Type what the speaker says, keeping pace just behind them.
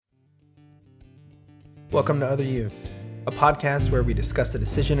Welcome to Other You, a podcast where we discuss a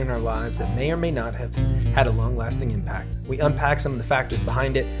decision in our lives that may or may not have had a long-lasting impact. We unpack some of the factors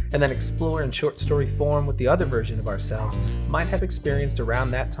behind it and then explore in short story form what the other version of ourselves might have experienced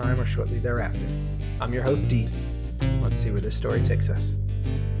around that time or shortly thereafter. I'm your host, Dee. Let's see where this story takes us.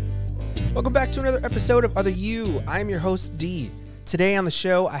 Welcome back to another episode of Other You. I'm your host, Dee. Today on the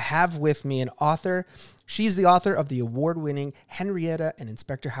show, I have with me an author. She's the author of the award-winning Henrietta and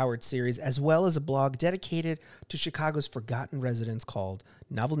Inspector Howard series, as well as a blog dedicated to Chicago's forgotten residents called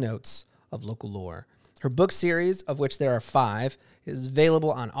Novel Notes of Local Lore. Her book series, of which there are 5, is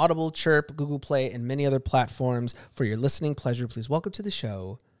available on Audible, Chirp, Google Play, and many other platforms for your listening pleasure. Please welcome to the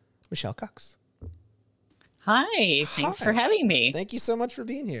show, Michelle Cox. Hi, thanks for having me. Thank you so much for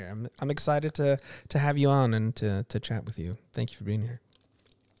being here. I'm excited to have you on and to chat with you. Thank you for being here.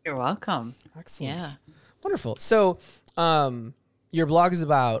 You're welcome. Excellent. Yeah. Wonderful. So, your blog is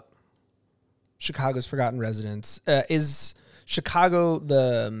about Chicago's forgotten residents. Is Chicago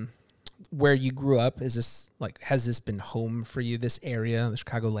where you grew up? Has this been home for you, this area, the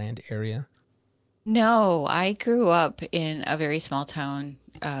Chicagoland area? No, I grew up in a very small town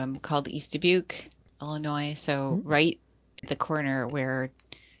called East Dubuque, Illinois. So right at the corner where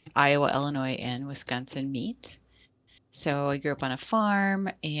Iowa, Illinois, and Wisconsin meet. So I grew up on a farm,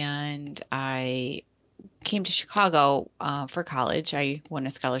 and I came to Chicago for college. I won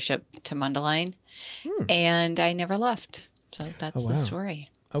a scholarship to Mundelein, and I never left. So that's the story.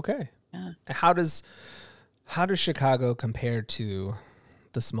 Okay. Yeah. How does Chicago compare to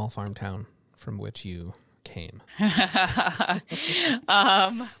the small farm town from which you came?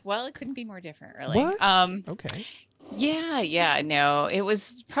 Well, it couldn't be more different, really. What? Okay. Yeah. No, it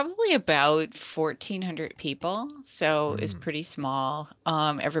was probably about 1,400 people. So it was pretty small.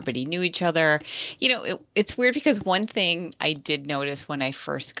 Everybody knew each other. You know, it's weird because one thing I did notice when I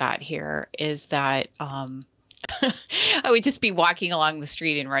first got here is that I would just be walking along the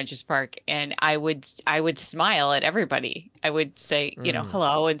street in Rogers Park, and I would smile at everybody. I would say,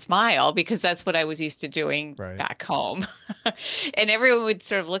 hello, and smile, because that's what I was used to doing back home. And everyone would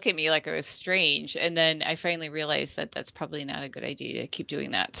sort of look at me like I was strange. And then I finally realized that that's probably not a good idea to keep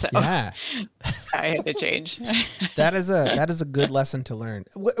doing that. So yeah. I had to change. That is a good lesson to learn.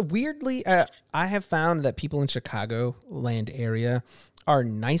 Weirdly, I have found that people in Chicagoland area are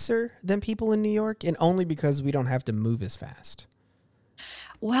nicer than people in New York, and only because we don't have to move as fast.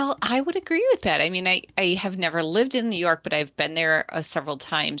 Well, I would agree with that. I mean, I have never lived in New York, but I've been there several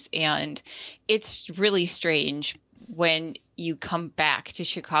times, and it's really strange when you come back to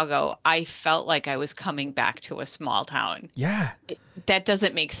Chicago. I felt like I was coming back to a small town. Yeah. That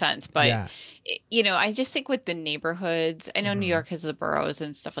doesn't make sense, but I just think with the neighborhoods, I know New York has the boroughs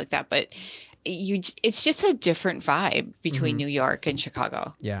and stuff like that, but it's just a different vibe between New York and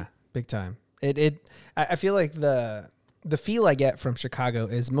Chicago. Yeah, big time. I feel like the feel I get from Chicago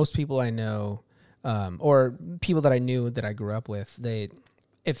is most people I know, or people that I knew that I grew up with,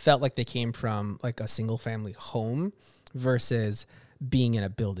 it felt like they came from like a single family home versus being in a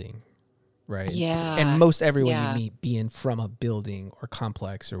building, right? Yeah. And most everyone you meet being from a building or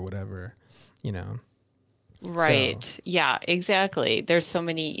complex or whatever, Right. So. Yeah, exactly. There's so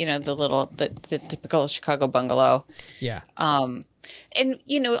many, the typical Chicago bungalow. Yeah. And,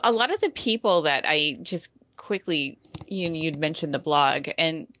 a lot of the people that I just quickly, you'd mentioned the blog,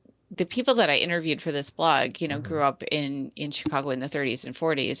 and the people that I interviewed for this blog, grew up in Chicago in the 30s and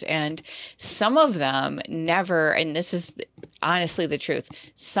 40s. And some of them never, and this is honestly the truth,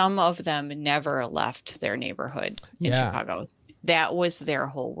 some of them never left their neighborhood in Chicago. That was their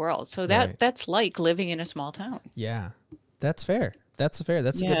whole world. So that's like living in a small town. Yeah, that's fair. That's a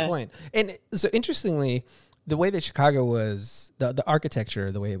good point. And so interestingly, the way that Chicago was, the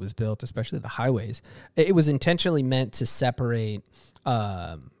architecture, the way it was built, especially the highways, it was intentionally meant to separate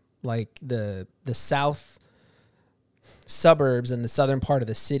like the south suburbs and the southern part of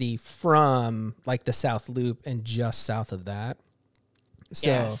the city from like the South Loop and just south of that.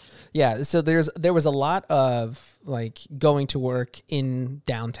 So so there was a lot of like going to work in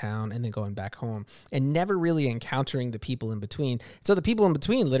downtown and then going back home and never really encountering the people in between. So the people in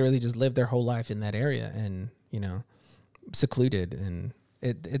between literally just lived their whole life in that area and, secluded. And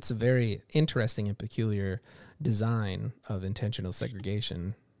it's a very interesting and peculiar design of intentional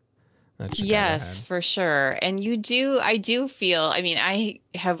segregation. Yes, for sure. And I do feel, I mean, I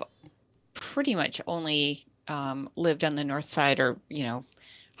have pretty much only lived on the north side or,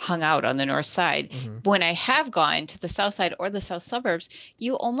 hung out on the north side. When I have gone to the south side or the south suburbs,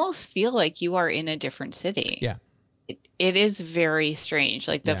 you almost feel like you are in a different city. Yeah. It is very strange.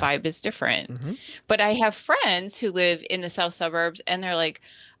 Like the vibe is different. But I have friends who live in the south suburbs, and they're like,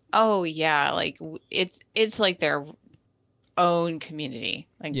 Oh yeah, like it's like their own community.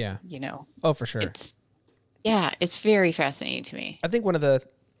 Like, Yeah. you know, Oh, for sure. it's yeah, it's very fascinating to me. I think one of the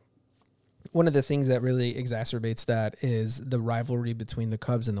things that really exacerbates that is the rivalry between the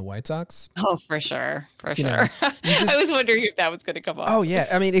Cubs and the White Sox. Oh, for sure. For You know, sure. just, I was wondering if that was going to come up. oh yeah.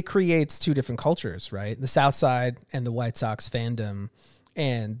 I mean, it creates two different cultures, right? The South Side and the White Sox fandom,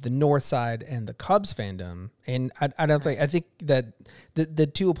 and the North Side and the Cubs fandom. And I don't think, I think that the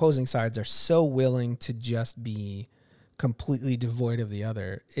two opposing sides are so willing to just be completely devoid of the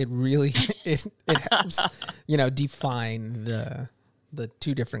other. It really, it helps, you know, define the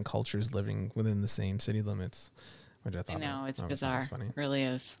two different cultures living within the same city limits, which I thought I know, it's was bizarre. funny. It really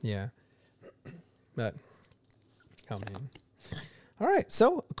is. Yeah. But all right,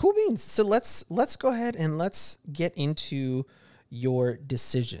 so cool beans. So let's go ahead and let's get into your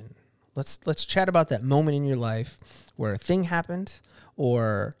decision. Let's chat about that moment in your life where a thing happened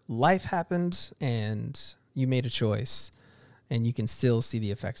or life happened and you made a choice and you can still see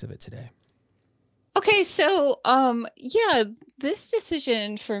the effects of it today. Okay, so yeah, this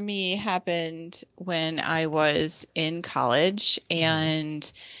decision for me happened when I was in college,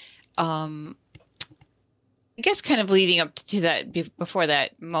 and I guess kind of leading up to that, before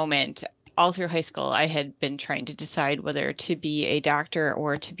that moment, all through high school, I had been trying to decide whether to be a doctor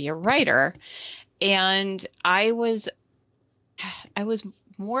or to be a writer. And I was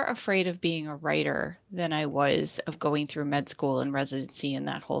more afraid of being a writer than I was of going through med school and residency and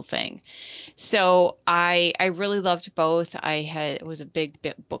that whole thing. So I really loved both. Was a big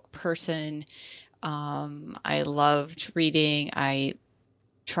book person. I loved reading. I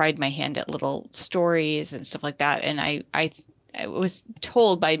tried my hand at little stories and stuff like that. And I was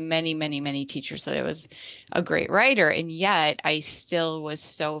told by many, many, many teachers that I was a great writer. And yet I still was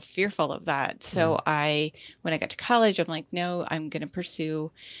so fearful of that. So when I got to college, I'm like, no, I'm going to pursue,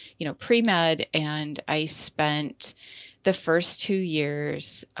 pre-med. And I spent the first 2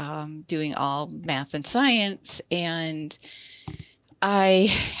 years doing all math and science. And I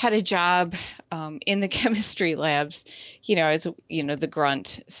had a job in the chemistry labs, as, the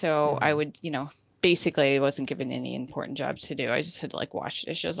grunt. So I would, basically I wasn't given any important jobs to do. I just had to wash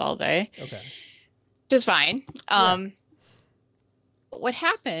dishes all day. Okay. Just fine. Yeah. What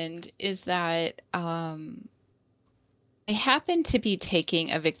happened is that I happened to be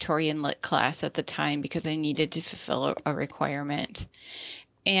taking a Victorian Lit class at the time because I needed to fulfill a requirement.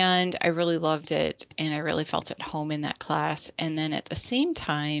 And I really loved it, and I really felt at home in that class. And then at the same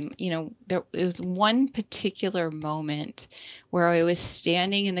time, there was one particular moment where I was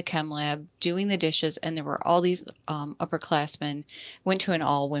standing in the chem lab doing the dishes, and there were all these upperclassmen. Went to an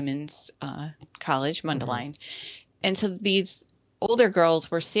all-women's college, Mundelein. And so these older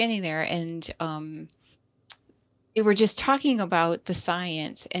girls were standing there, and they were just talking about the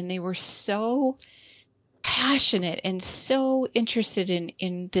science, and they were so passionate and so interested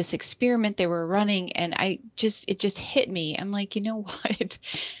in this experiment they were running. And it just hit me. I'm like, you know what?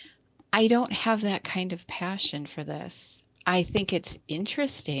 I don't have that kind of passion for this. I think it's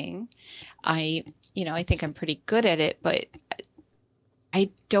interesting. I think I'm pretty good at it, but I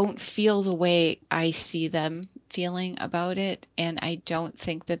don't feel the way I see them feeling about it. And I don't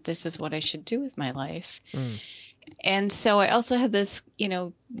think that this is what I should do with my life. And so I also had this,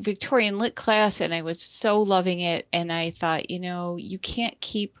 Victorian Lit class, and I was so loving it. And I thought, you can't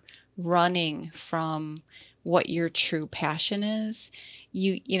keep running from what your true passion is.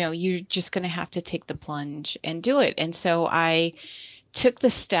 You're just going to have to take the plunge and do it. And so I took the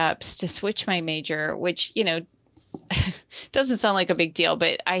steps to switch my major, which, doesn't sound like a big deal,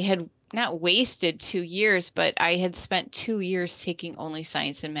 but I had not wasted 2 years, but I had spent 2 years taking only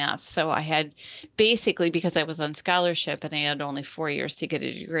science and math. So I had basically, because I was on scholarship and I had only 4 years to get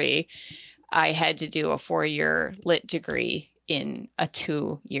a degree, I had to do a 4-year lit degree in a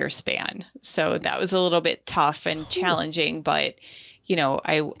 2-year span. So that was a little bit tough and challenging, but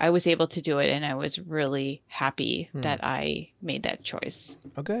I was able to do it, and I was really happy that I made that choice.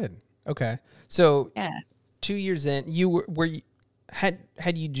 Oh, good. Okay. So yeah. 2 years in,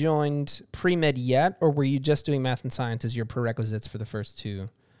 had you joined pre-med yet, or were you just doing math and science as your prerequisites for the first 2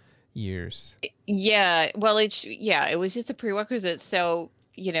 years? Yeah, well, it was just a prerequisite. So,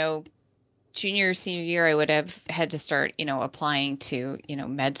 junior, senior year, I would have had to start, applying to,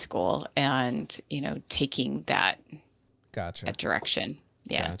 med school and, taking that direction.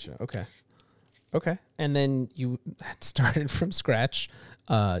 Yeah. Gotcha. Okay. And then you started from scratch,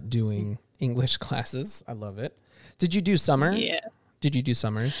 doing English classes. I love it. Did you do summer? Yeah. Did you do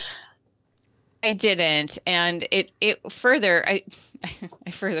summers? I didn't, and I further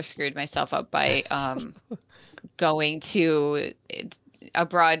screwed myself up by going to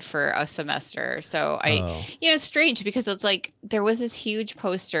abroad for a semester. So it's strange because it's like there was this huge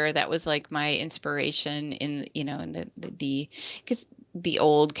poster that was like my inspiration in because the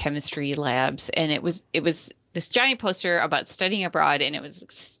old chemistry labs, and it was this giant poster about studying abroad, and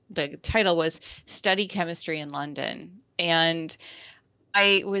the title was Study Chemistry in London. And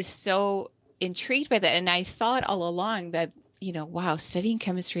I was so intrigued by that. And I thought all along that, wow, studying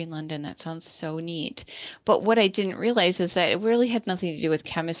chemistry in London, that sounds so neat. But what I didn't realize is that it really had nothing to do with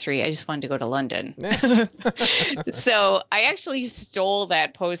chemistry. I just wanted to go to London. So I actually stole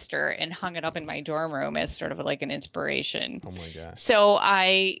that poster and hung it up in my dorm room as sort of like an inspiration. Oh my gosh. So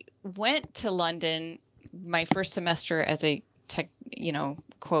I went to London my first semester as a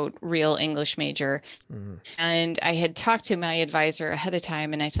quote, real English major. Mm-hmm. And I had talked to my advisor ahead of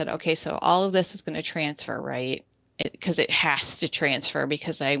time, and I said, okay, so all of this is going to transfer, right? Because it has to transfer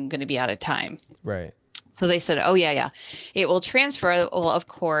because I'm going to be out of time. Right. So they said, oh, yeah, it will transfer. Well, of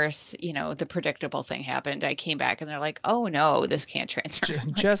course, the predictable thing happened. I came back and they're like, oh, no, this can't transfer.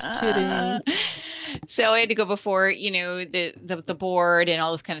 Just kidding. So I had to go before, the board and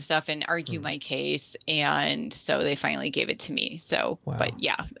all this kind of stuff and argue my case. And so they finally gave it to me. So, wow. But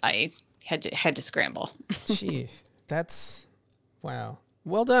yeah, I had to scramble. Gee, that's wow.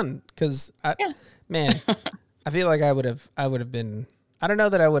 Well done. Because man, I feel like I would have been. I don't know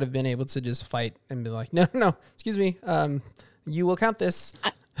that I would have been able to just fight and be like, no, excuse me. You will count this.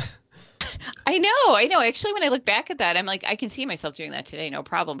 I know. Actually, when I look back at that, I'm like, I can see myself doing that today. No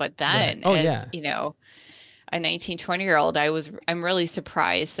problem. But then as a 19, 20-year-old, I'm really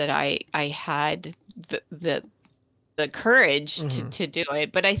surprised that I had the courage to do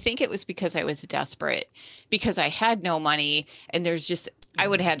it. But I think it was because I was desperate, because I had no money, and I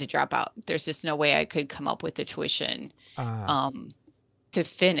would have had to drop out. There's just no way I could come up with the tuition to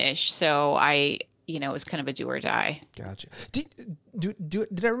finish. So it was kind of a do or die. Gotcha.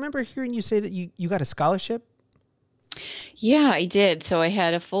 Did I remember hearing you say that you got a scholarship? Yeah, I did. So I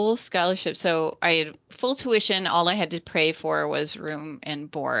had a full scholarship. So I had full tuition. All I had to pay for was room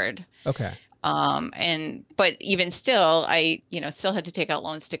and board. Okay. But even still, I, still had to take out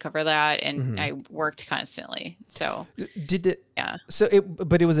loans to cover that. And I worked constantly. So yeah. So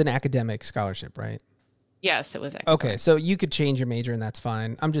but it was an academic scholarship, right? Yes, it was. Okay, so you could change your major and that's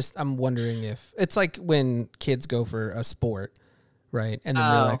fine. I'm wondering if it's like when kids go for a sport, right? And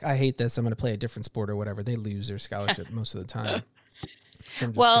then they're like, I hate this, I'm going to play a different sport or whatever. They lose their scholarship most of the time.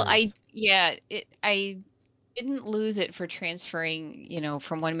 So well, I didn't lose it for transferring,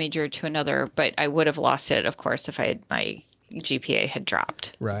 from one major to another, but I would have lost it, of course, if my GPA had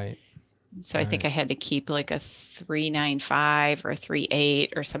dropped. Right. So I think I had to keep like a 3.95 or a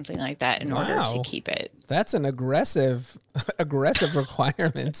 3.8 or something like that in order to keep it. That's an aggressive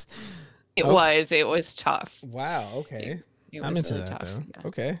requirement. It was tough. Wow. Okay. I'm into really that tough, though. Yeah.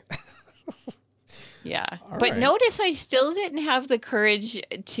 Okay. Yeah. But notice I still didn't have the courage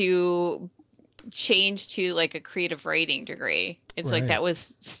to change to like a creative writing degree. It's like that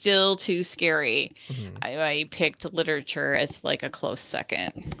was still too scary. Mm-hmm. I picked literature as like a close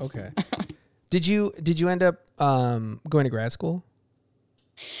second. Okay. Did you end up going to grad school?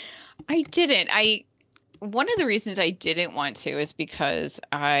 I didn't. One of the reasons I didn't want to is because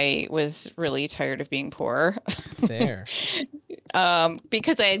I was really tired of being poor. Fair.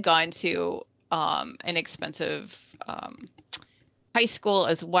 Because I had gone to an expensive high school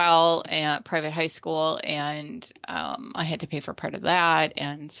as well, and private high school, and I had to pay for part of that,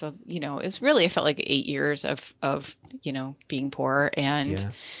 and so it was really, it felt like 8 years of being poor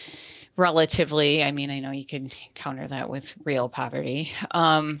and relatively. I mean, I know you could counter that with real poverty.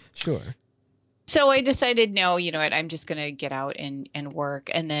 Sure. So I decided, no, you know what, I'm just gonna get out and work,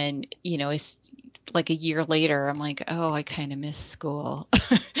 and then it's like a year later, I'm like, oh, I kind of miss school.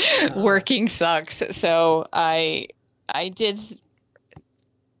 Working sucks. So I did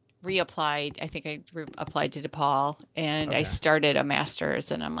reapplied. I think I applied to DePaul, and I started a master's,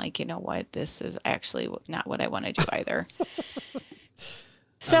 and I'm like, you know what? This is actually not what I want to do either.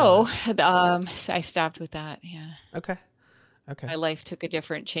 So I stopped with that. Yeah. Okay. My life took a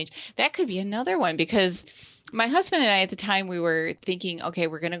different change. That could be another one, because my husband and I at the time, we were thinking, okay,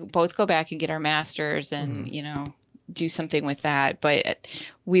 we're going to both go back and get our masters and, do something with that. But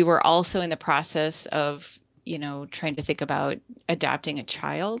we were also in the process of, trying to think about adopting a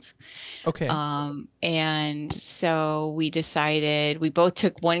child. Okay. And so we decided, we both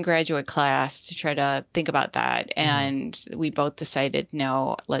took one graduate class to try to think about that. And we both decided,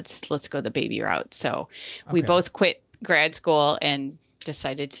 no, let's go the baby route. So we both quit grad school and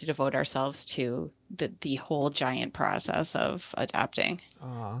decided to devote ourselves to the whole giant process of adopting.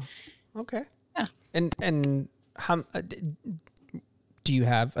 Okay. Yeah. And how Do you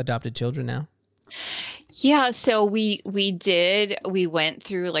have adopted children now? Yeah, so we went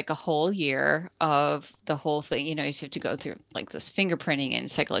through like a whole year of the whole thing. You have to go through like this fingerprinting and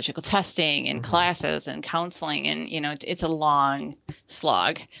psychological testing and classes and counseling, and it's a long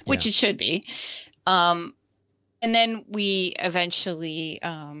slog, which it should be. And then we eventually,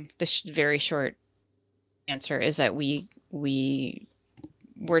 very short answer is that we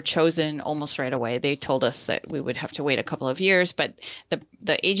were chosen almost right away. They told us that we would have to wait a couple of years, but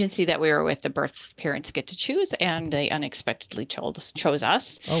the agency that we were with, the birth parents get to choose, and they unexpectedly chose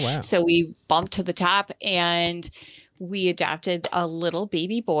us. Oh, wow. So we bumped to the top, and we adopted a little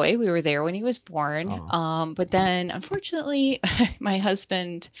baby boy. We were there when he was born. But then unfortunately, my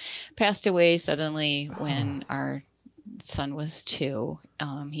husband passed away suddenly when our son was 2.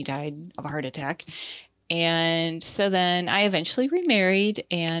 He died of a heart attack. And so then I eventually remarried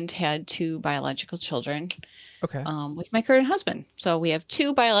and had 2 biological children. Okay. With my current husband. So we have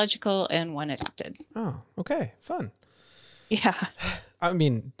 2 biological and 1 adopted. Oh, okay. Fun. Yeah. I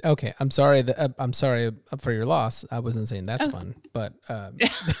mean, okay. I'm sorry for your loss. I wasn't saying that's fun, but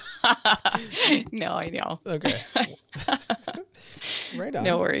no, I know. Okay. Right on.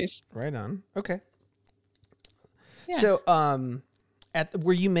 No worries. Right on. Okay. Yeah. So,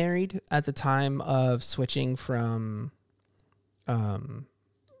 were you married at the time of switching from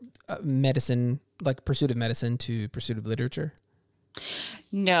medicine, like pursuit of medicine, to pursuit of literature?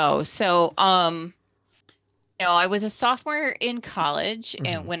 No. So, I was a sophomore in college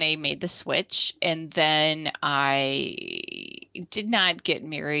and when I made the switch, and then I did not get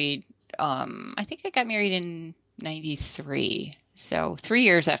married. I think I got married in 93. So 3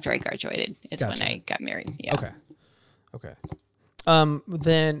 years after I graduated is when I got married. Yeah. Okay.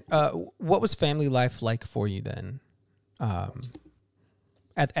 Then, what was family life like for you then?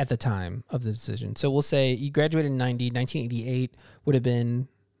 At the time of the decision. So we'll say you graduated in 1988 would have been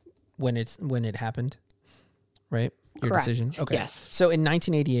when it happened, right? Your Correct. decision. Okay. Yes. So in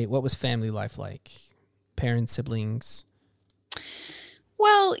 1988, what was family life like? Parents, siblings?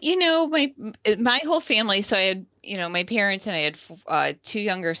 Well, my whole family. So I had, my parents, and I had 2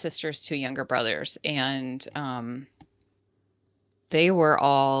 younger sisters, 2 younger brothers, and they were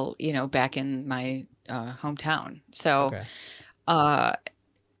all, back in my hometown. So,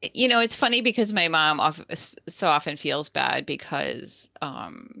 it's funny because my mom so often feels bad because,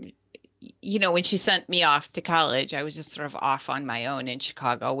 when she sent me off to college, I was just sort of off on my own in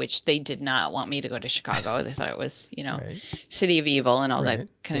Chicago, which they did not want me to go to Chicago. They thought it was, Right. city of evil and all Right. that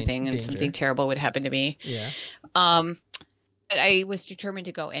kind of thing, and Danger. something terrible would happen to me. Yeah. But I was determined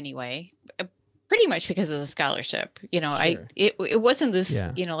to go anyway. Pretty much because of the scholarship, Sure. it wasn't this,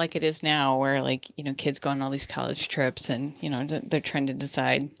 Yeah. Like it is now, where kids go on all these college trips and, they're trying to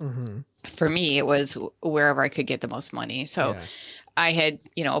decide. For me, it was wherever I could get the most money. So Yeah. I had,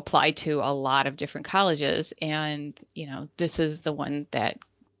 applied to a lot of different colleges, and, this is the one that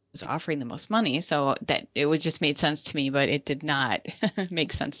was offering the most money. So that it would just made sense to me, but it did not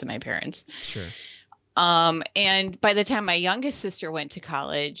make sense to my parents. Sure. And by the time my youngest sister went to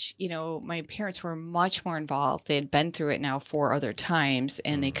college, my parents were much more involved. They had been through it now 4 other times,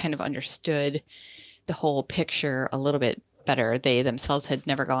 and they kind of understood the whole picture a little bit better. They themselves had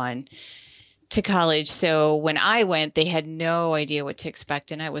never gone to college. So when I went, they had no idea what to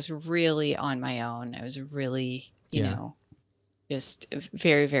expect. And I was really on my own. I was really, just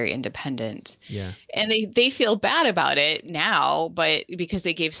very, very independent. Yeah. And they feel bad about it now, but because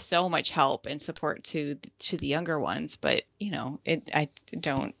they gave so much help and support to the younger ones. But I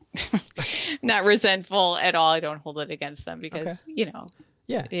don't, not resentful at all. I don't hold it against them because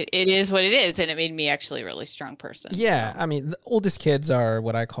Yeah. it is what it is, and it made me actually a really strong person. Yeah. So. I mean, the oldest kids are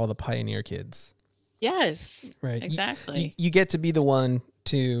what I call the pioneer kids. Yes. Right. Exactly. You get to be the one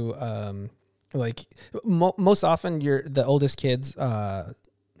to most often the oldest kids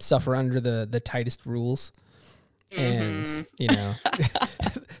suffer under the tightest rules, and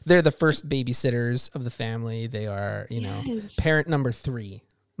they're the first babysitters of the family. They are parent number 3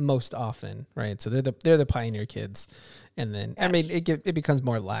 most often, right? So they're the pioneer kids, and then I mean it becomes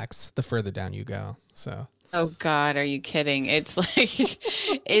more lax the further down you go. So. Oh God, are you kidding? It's like,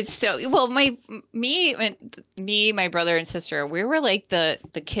 it's so, well, my brother and sister, we were like the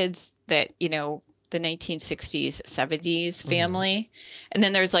kids that, the 1960s, 70s family. And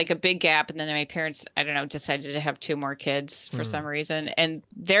then there's like a big gap. And then my parents, I don't know, decided to have 2 more kids for some reason. And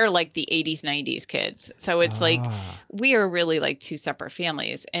they're like the 80s, 90s kids. So it's like, we are really like 2 separate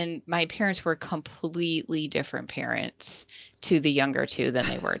families. And my parents were completely different parents to the younger 2 than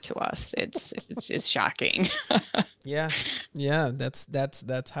they were to us. It's just shocking. Yeah. Yeah.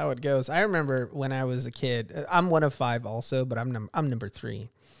 That's how it goes. I remember when I was a kid, I'm one of 5 also, but I'm number 3.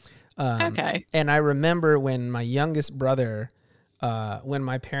 Okay. And I remember when my youngest brother, when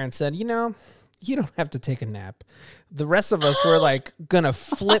my parents said, you know, you don't have to take a nap. The rest of us were like gonna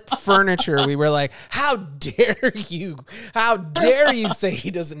flip furniture. We were like, how dare you? How dare you say he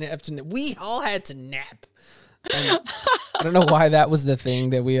doesn't have to nap? We all had to nap. And I don't know why that was the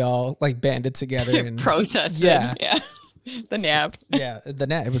thing that we all like banded together and Protested. Yeah. Yeah. The nap. Yeah, the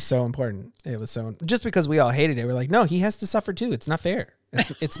nap. It was so important. It was so just because we all hated it. We're like, no, he has to suffer too. It's not fair.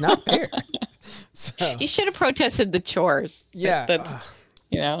 It's not fair. So You should have protested the chores. yeah, That's,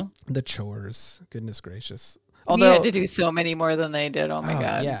 you know, the chores. Goodness gracious. we Although had to do so many more than they did. Oh my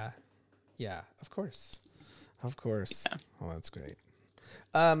God. yeah, of course. Yeah. Well, that's great.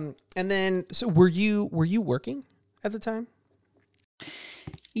 And then so were you working at the time?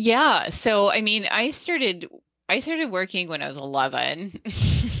 Yeah. So, I mean, I started working when I was 11.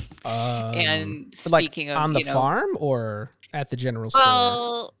 And speaking like of, on the farm or at the general store?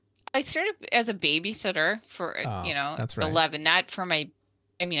 well, I started as a babysitter for, that's right. 11, not for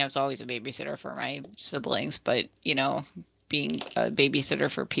I mean, I was always a babysitter for my siblings, but, being a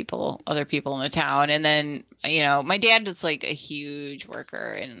babysitter for other people in the town. And then, my dad was like a huge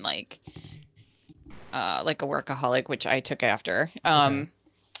worker and like a workaholic, which I took after. Okay.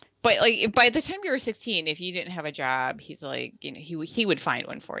 But like by the time you were 16, if you didn't have a job, he's like, he would find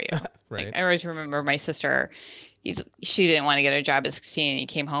one for you. Right. Like, I always remember my sister, she didn't want to get a job at 16, and he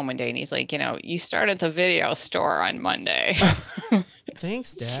came home one day and he's like, you start at the video store on Monday.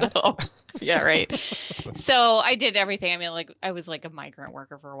 Thanks, Dad. So, yeah, right. So I did everything. I mean, like I was like a migrant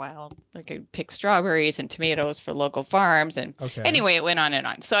worker for a while. Like I picked strawberries and tomatoes for local farms. And Okay. anyway, it went on and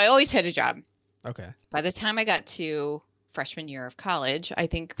on. So I always had a job. Okay. By the time I got to freshman year of college, I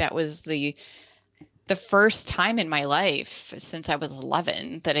think that was the first time in my life since I was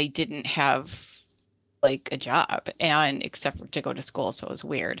 11 that I didn't have like a job, and except to go to school. So it was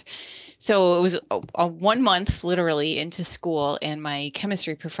weird. So it was a 1 month literally into school, and my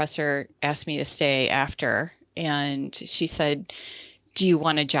chemistry professor asked me to stay after, and she said, do you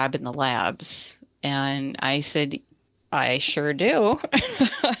want a job in the labs? And I said, I sure do.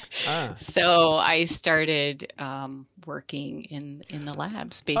 So I started working in the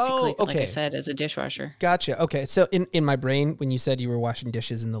labs, basically, like I said, as a dishwasher. Gotcha. Okay. So in my brain, when you said you were washing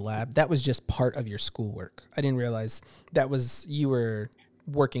dishes in the lab, that was just part of your schoolwork. I didn't realize you were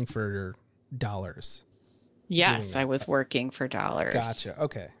working for dollars. Yes, I was working for dollars. Gotcha.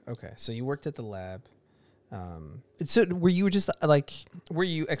 Okay. So you worked at the lab. So were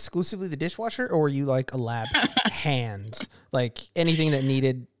you exclusively the dishwasher, or were you like a lab hand? Like anything that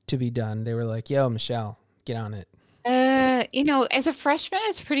needed to be done, they were like, yo, Michelle, get on it. As a freshman,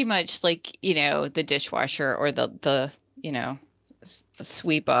 it's pretty much like, the dishwasher or the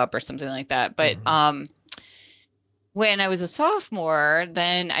sweep up or something like that. But, when I was a sophomore,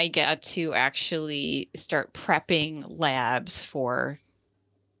 then I got to actually start prepping labs for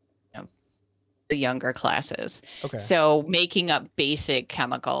the younger classes. Okay. So making up basic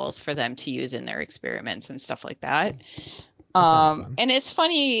chemicals for them to use in their experiments and stuff like that. And it's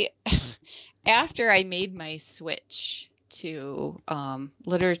funny, after I made my switch to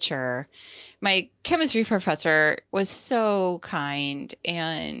literature, my chemistry professor was so kind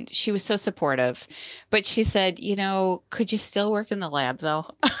and she was so supportive, but she said, could you still work in the lab though?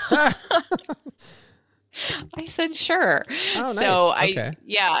 I said, sure. Oh, nice. So Okay.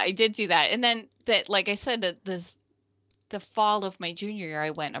 I did do that. And then like I said, the fall of my junior year,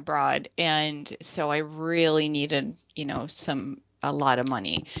 I went abroad. And so I really needed, a lot of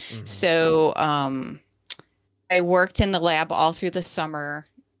money. Mhm. So I worked in the lab all through the summer,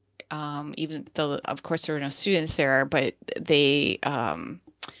 even though, of course, there were no students there, but they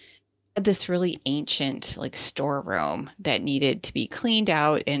had this really ancient like storeroom that needed to be cleaned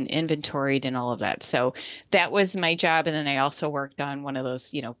out and inventoried and all of that. So that was my job. And then I also worked on one of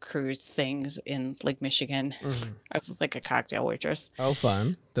those, cruise things in Lake Michigan. Mhm. I was like a cocktail waitress. Oh,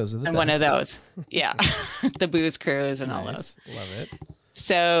 fun. Those are the And best. one of those. Yeah. The booze cruise and all Nice. those. Love it.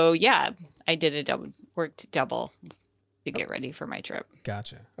 So yeah, I worked double to get ready for my trip.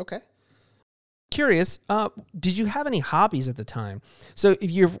 Gotcha. Okay. Curious, did you have any hobbies at the time? So if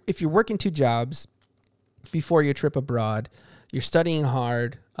you're working 2 jobs before your trip abroad, you're studying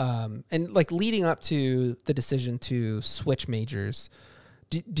hard, and like leading up to the decision to switch majors,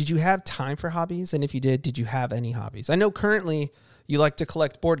 did you have time for hobbies? And if you did you have any hobbies? I know currently you like to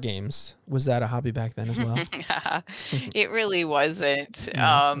collect board games. Was that a hobby back then as well? It really wasn't.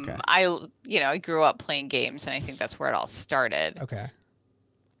 No? Okay. I grew up playing games, and I think that's where it all started. Okay.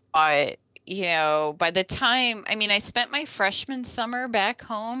 But by the time, I mean, I spent my freshman summer back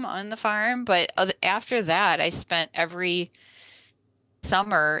home on the farm, but after that, I spent every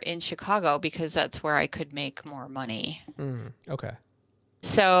summer in Chicago because that's where I could make more money. Okay.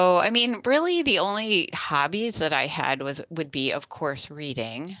 So, I mean, really the only hobbies that I had would be, of course,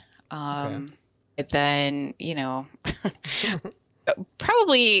 reading. Okay. But then,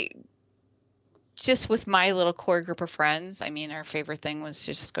 probably just with my little core group of friends. I mean, our favorite thing was to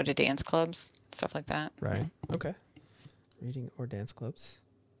just go to dance clubs, stuff like that. Right. Okay. Reading or dance clubs.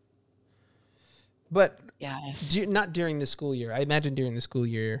 But Yes. not during the school year. I imagine during the school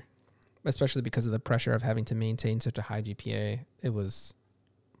year, especially because of the pressure of having to maintain such a high GPA, it was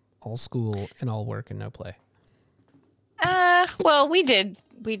all school and all work and no play. Well, we did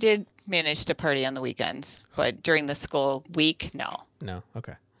manage to party on the weekends, but during the school week, no. No.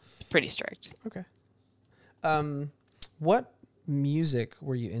 Okay. Pretty strict. Okay. What music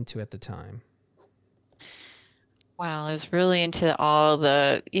were you into at the time? Wow, I was really into all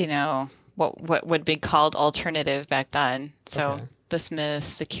the, what would be called alternative back then. So Okay. The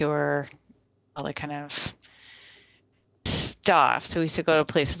Smiths, The Cure, all that kind of stuff. So we used to go to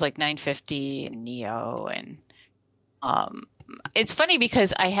places like 950 and Neo, and it's funny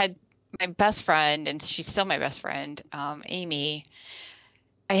because I had my best friend, and she's still my best friend, Amy.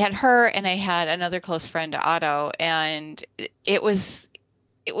 I had her and I had another close friend, Otto, and it was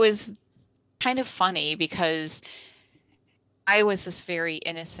kind of funny because I was this very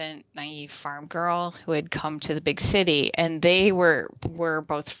innocent, naive farm girl who had come to the big city, and they were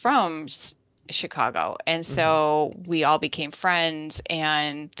both from Chicago, and so we all became friends,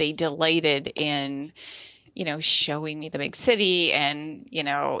 and they delighted in showing me the big city and,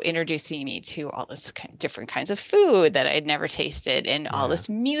 introducing me to all this different kinds of food that I had never tasted and all this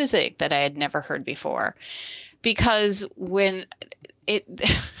music that I had never heard before. Because when I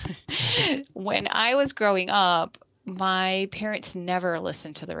was growing up, my parents never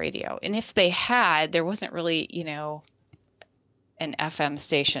listened to the radio. And if they had, there wasn't really, an FM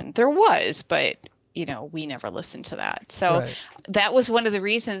station. There was, but we never listened to that. So that was one of the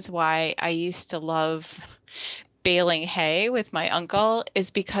reasons why I used to love baling hay with my uncle, is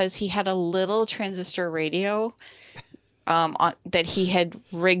because he had a little transistor radio that he had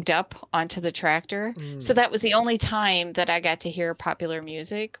rigged up onto the tractor. So that was the only time that I got to hear popular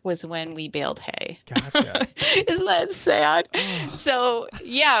music, was when we baled hay. Gotcha. Isn't that sad? So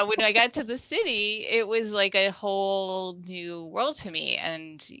yeah, when I got to the city, it was like a whole new world to me.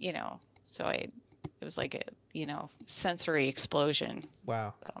 And, so it was like a, sensory explosion.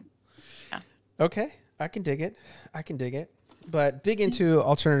 Wow. So, yeah. Okay. I can dig it. But big into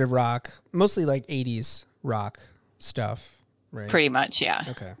alternative rock, mostly like 80s rock stuff, right? Pretty much, yeah.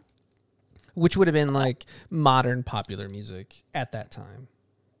 Okay. Which would have been like modern popular music at that time.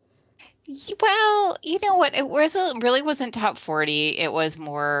 Well, you know what? It really wasn't top 40. It was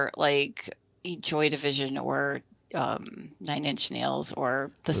more like Joy Division or 9-Inch Nails or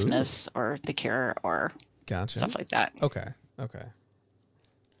The Smiths or The Cure or stuff like that. Okay.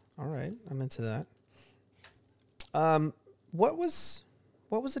 All right. I'm into that. What was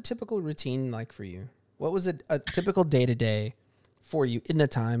a typical routine like for you? What was a typical day to day for you in the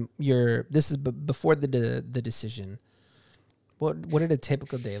time this is before the decision? What did a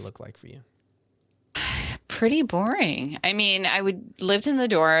typical day look like for you? Pretty boring. I mean, I lived in the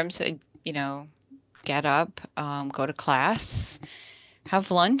dorms, get up, go to class,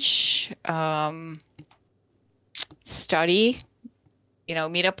 have lunch, study,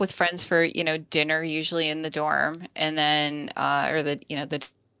 meet up with friends for, dinner, usually in the dorm, and then,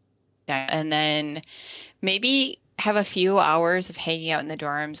 and then maybe have a few hours of hanging out in the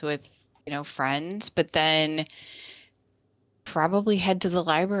dorms with, friends, but then probably head to the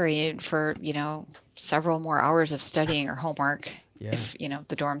library for, several more hours of studying or homework if,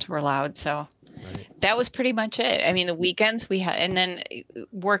 the dorms were allowed. So that was pretty much it. I mean, the weekends we had, and then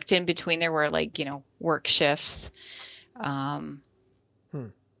worked in between, there were like, work shifts.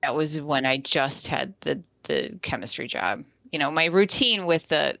 That was when I just had the chemistry job. My routine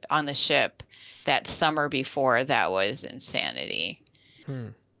on the ship that summer before, that was insanity.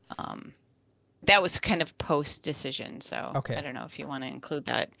 That was kind of post decision. So I don't know if you want to include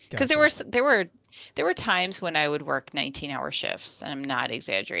that, because there were times when I would work 19-hour shifts, and I'm not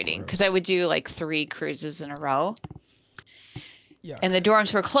exaggerating, because I would do like 3 cruises in a row. Yeah. And the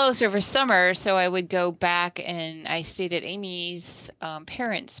dorms were closed over summer, so I would go back, and I stayed at Amy's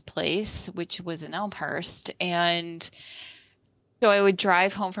parents' place, which was in Elmhurst. And so I would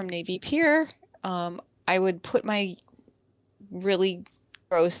drive home from Navy Pier. I would put my really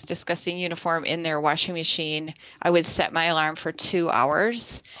gross, disgusting uniform in their washing machine. I would set my alarm for 2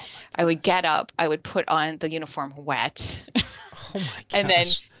 hours. I would get up, I would put on the uniform wet, Oh my gosh. and then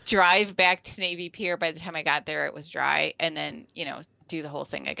drive back to Navy Pier. By the time I got there, it was dry, and then, do the whole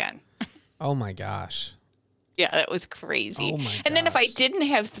thing again. Oh my gosh. Yeah, that was crazy. Oh my And then if I gosh. didn't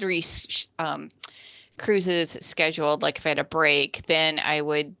have 3 cruises scheduled, like if I had a break, then I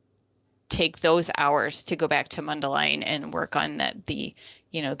would take those hours to go back to Mundelein and work on the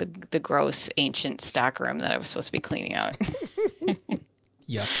gross ancient stockroom that I was supposed to be cleaning out.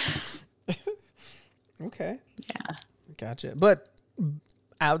 Yuck. Okay. Yeah. Gotcha. But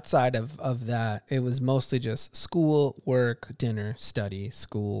outside of that, it was mostly just school, work, dinner, study,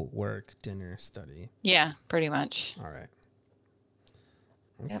 school, work, dinner, study. Yeah, pretty much. All right.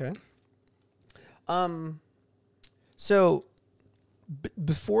 Yep. Okay. So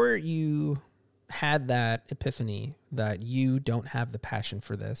before you had that epiphany that you don't have the passion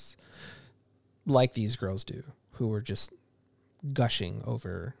for this, like these girls do, who were just gushing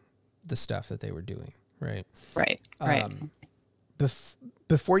over the stuff that they were doing, right? Right. Right.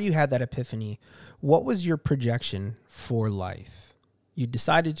 Before you had that epiphany, what was your projection for life? You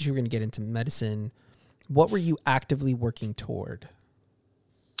decided that you were going to get into medicine. What were you actively working toward?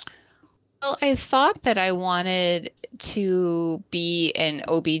 Well, I thought that I wanted to be an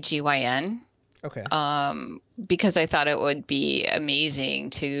OBGYN. Okay. Because I thought it would be amazing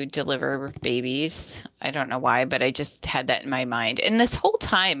to deliver babies. I don't know why, but I just had that in my mind. And this whole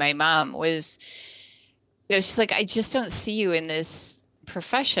time, my mom was, she's like, I just don't see you in this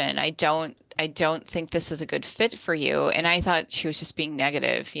profession. I don't think this is a good fit for you. And I thought she was just being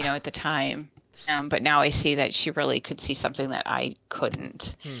negative, at the time. But now I see that she really could see something that I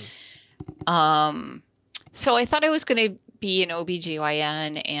couldn't. So I thought I was going to be an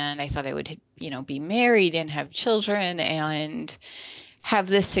OBGYN, and I thought I would, be married and have children and have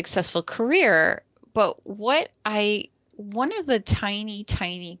this successful career. But one of the tiny,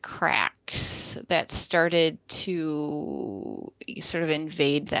 tiny cracks that started to sort of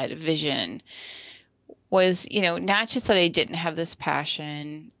invade that vision was, not just that I didn't have this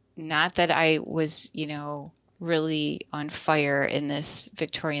passion, not that I was, really on fire in this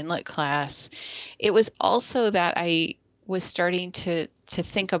Victorian Lit class. It was also that I was starting to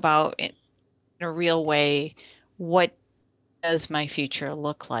think about in a real way, what does my future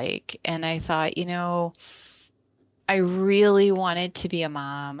look like? And I thought, I really wanted to be a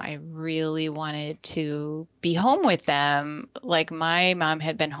mom. I really wanted to be home with them, like my mom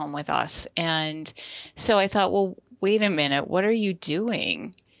had been home with us. And so I thought, well, wait a minute, what are you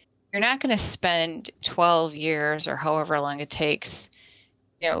doing? You're not going to spend 12 years or however long it takes,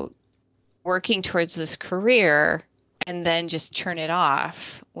 working towards this career and then just turn it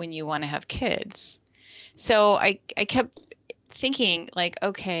off when you want to have kids. So I kept thinking like,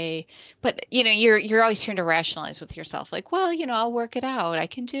 okay, but you're always trying to rationalize with yourself, like, well, I'll work it out. I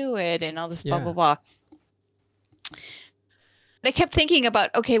can do it and all this blah, blah, blah. But I kept thinking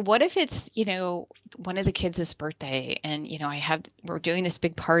about, okay, what if it's, one of the kids' birthday and, we're doing this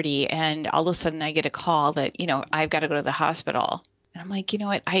big party and all of a sudden I get a call that, I've got to go to the hospital. And I'm like, you know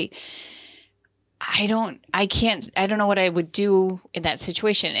what? I don't know what I would do in that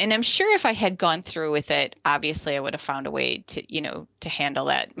situation. And I'm sure if I had gone through with it, obviously I would have found a way to, to handle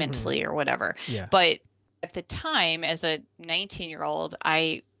that mentally or whatever. Yeah. But at the time, as a 19-year-old,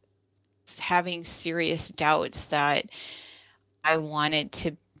 I was having serious doubts that I wanted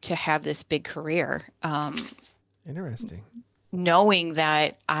to have this big career. Interesting. Knowing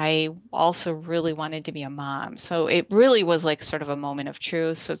that I also really wanted to be a mom. So it really was like sort of a moment of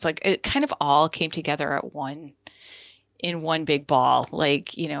truth. So it's like it kind of all came together in one big ball.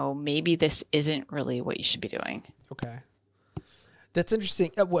 Like, maybe this isn't really what you should be doing. Okay. That's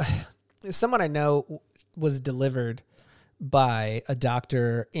interesting. Someone I know was delivered by a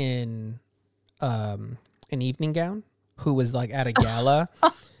doctor in an evening gown who was like at a gala.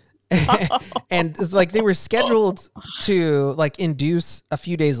 And it's like they were scheduled to like induce a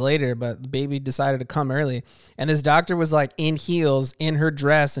few days later, but the baby decided to come early. And this doctor was like in heels in her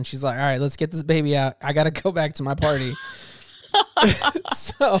dress. And she's like, all right, let's get this baby out. I got to go back to my party.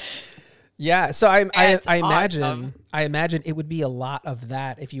 So, yeah. So I imagine, awesome. I imagine it would be a lot of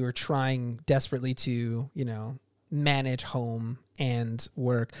that if you were trying desperately to, manage home and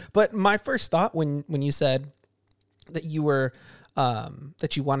work. But my first thought when you said that you were,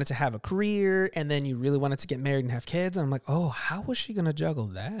 that you wanted to have a career and then you really wanted to get married and have kids. And I'm like, oh, how was she going to juggle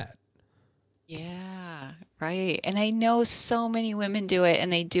that? Yeah, right. And I know so many women do it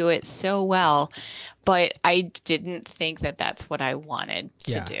and they do it so well, but I didn't think that that's what I wanted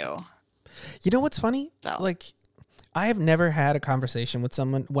to do. You know what's funny? So. Like, I have never had a conversation with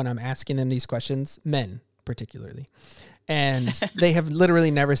someone when I'm asking them these questions, men particularly. And they have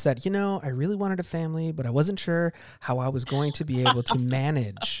literally never said, you know, I really wanted a family, but I wasn't sure how I was going to be able to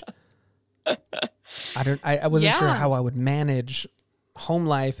manage. I wasn't sure how I would manage home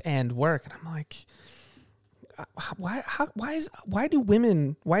life and work. And I'm like, why is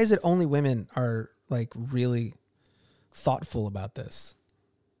it only women are like really thoughtful about this?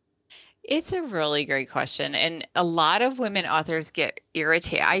 It's a really great question. And a lot of women authors get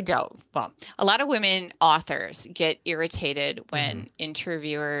irritated. A lot of women authors get irritated when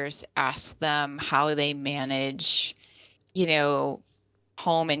interviewers ask them how they manage, you know,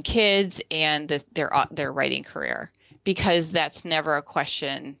 home and kids and their writing career, because that's never a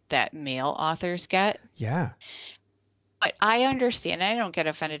question that male authors get. Yeah. But I understand. I don't get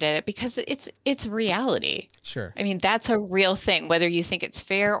offended at it because it's reality. Sure. I mean, that's a real thing, whether you think it's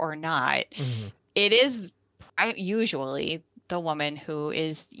fair or not. It is usually the woman who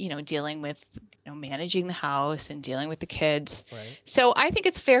is, you know, dealing with, you know, managing the house and dealing with the kids. Right. So I think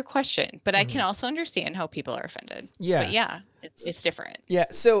it's a fair question, but I can also understand how people are offended. Yeah. But yeah, it's different. Yeah.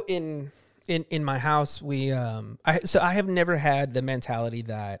 So in my house, I have never had the mentality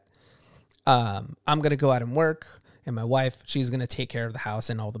that I'm going to go out and work, and my wife, she's going to take care of the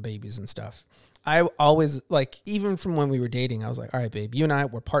house and all the babies and stuff. I always, like, even from when we were dating, I was like, all right, babe, you and I,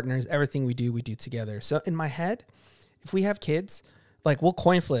 we're partners. Everything we do together. So in my head, if we have kids, like, we'll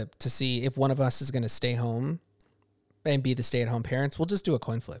coin flip to see if one of us is going to stay home and be the stay-at-home parents. We'll just do a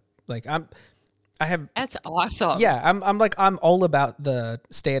coin flip. Like, That's awesome. Yeah, I'm all about the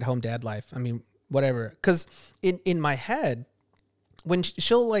stay-at-home dad life. I mean, whatever. Because in my head, when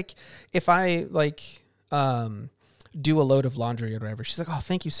she'll, like, if I, like, do a load of laundry or whatever, she's like, oh,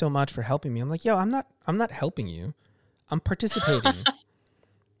 thank you so much for helping me. I'm like, yo, I'm not helping you. I'm participating.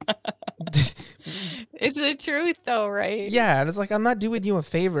 It's the truth though, right? Yeah. And it's like, I'm not doing you a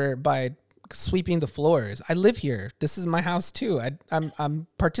favor by sweeping the floors. I live here. This is my house too. I'm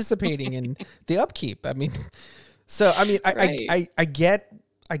participating in the upkeep. I mean, so, I mean, right. I get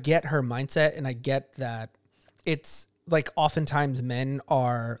her mindset, and I get that it's, like, oftentimes men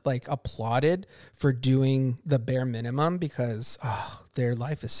are, like, applauded for doing the bare minimum because their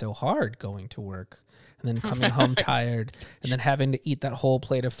life is so hard going to work and then coming home tired and then having to eat that whole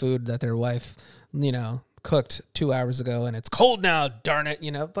plate of food that their wife, you know, cooked 2 hours ago, and it's cold now, darn it,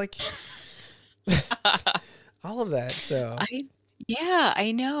 you know, like all of that. So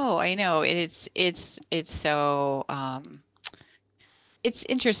I know. It's so it's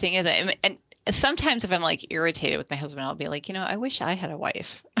interesting, isn't it? And sometimes if I'm, like, irritated with my husband, I'll be like, you know, I wish I had a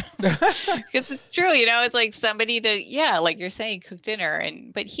wife. Because it's true, you know, it's like somebody to, like you're saying, cook dinner.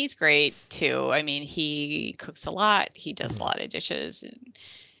 But he's great too. I mean, he cooks a lot. He does a lot of dishes and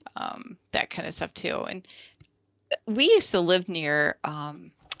that kind of stuff too. And we used to live near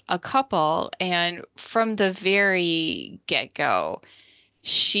a couple, and from the very get-go,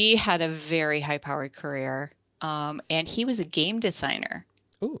 she had a very high-powered career, and he was a game designer.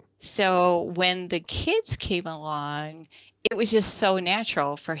 Ooh. So when the kids came along, it was just so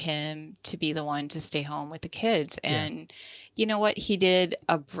natural for him to be the one to stay home with the kids. And you know what? He did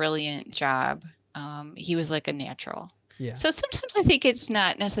a brilliant job. He was like a natural. Yeah. So sometimes I think it's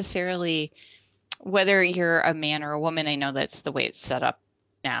not necessarily whether you're a man or a woman. I know that's the way it's set up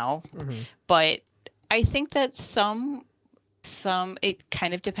now, but I think that some it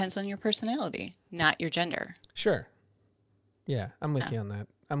kind of depends on your personality, not your gender. Sure. Yeah, I'm with you on that.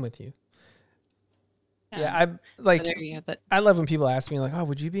 I'm with you. Yeah, I love when people ask me, like, oh,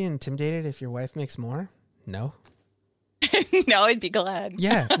 would you be intimidated if your wife makes more? No. No, I'd be glad.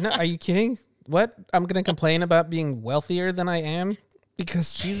 Yeah. No, are you kidding? What? I'm going to complain about being wealthier than I am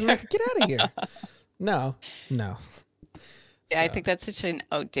because she's not, get out of here. No. Yeah, so. I think that's such an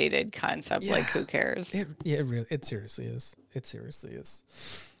outdated concept. Yeah. Like, who cares? It seriously is. It seriously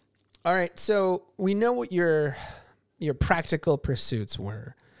is. All right. So we know what your practical pursuits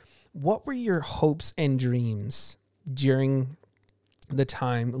were. What were your hopes and dreams during the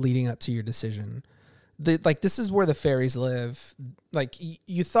time leading up to your decision? This is where the fairies live. Like,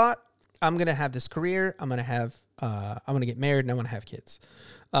 you thought, I'm going to have this career. I'm going to get married, and I want to have kids.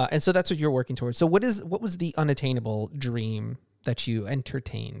 And so that's what you're working towards. So what was the unattainable dream that you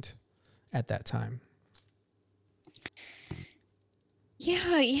entertained at that time?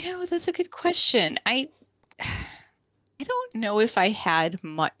 Yeah, that's a good question. I don't know if I had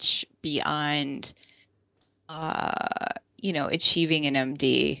much beyond, achieving an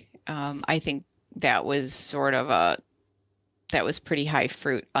MD. I think that was that was pretty high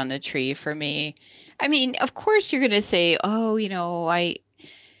fruit on the tree for me. I mean, of course you're going to say, oh, I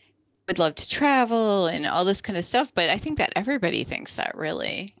would love to travel and all this kind of stuff, but I think that everybody thinks that,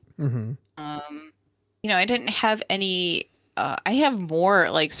 really. I didn't have any. I have more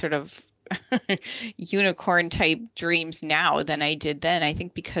like sort of unicorn type dreams now than I did then. I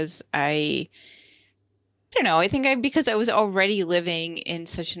think because I don't know. I think because I was already living in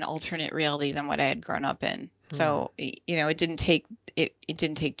such an alternate reality than what I had grown up in. So, it didn't take it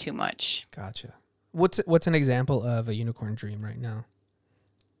didn't take too much. Gotcha. What's an example of a unicorn dream right now?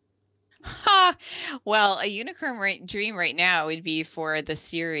 Well, a unicorn dream right now would be for the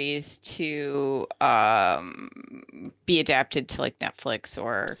series to be adapted to like Netflix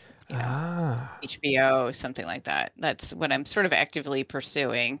or HBO, something like that. That's what I'm sort of actively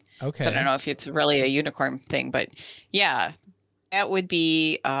pursuing. Okay. So I don't know if it's really a unicorn thing, but yeah, that would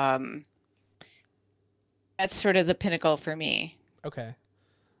be that's sort of the pinnacle for me. Okay.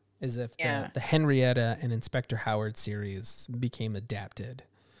 As if the Henrietta and Inspector Howard series became adapted.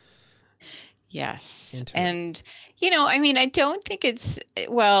 Yes. And, I mean, I don't think it's,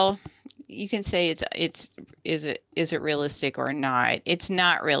 well, you can say is it realistic or not? It's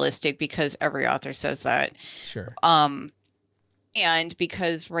not realistic because every author says that. Sure. And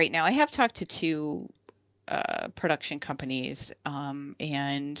because right now I have talked to two production companies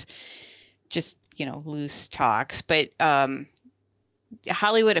and just, loose talks, but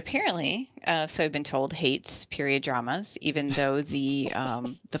Hollywood apparently, so I've been told, hates period dramas, even though the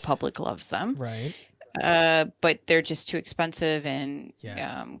public loves them. Right. But they're just too expensive, and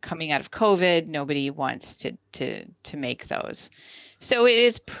coming out of COVID, nobody wants to make those. So it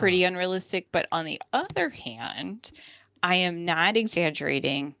is pretty unrealistic. But on the other hand, I am not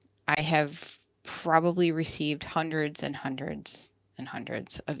exaggerating. I have probably received hundreds and hundreds and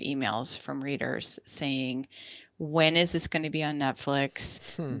hundreds of emails from readers saying, when is this going to be on Netflix?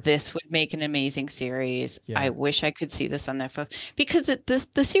 This would make an amazing series. Yeah. I wish I could see this on Netflix, because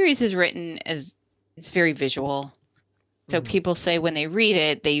the series is written as it's very visual. So people say when they read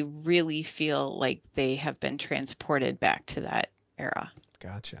it, they really feel like they have been transported back to that era.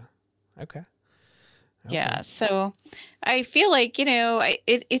 Gotcha. Okay. Yeah. So I feel like,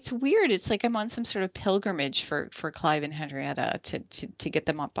 it's weird. It's like I'm on some sort of pilgrimage for Clive and Henrietta to get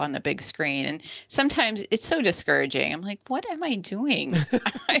them up on the big screen. And sometimes it's so discouraging. I'm like, what am I doing?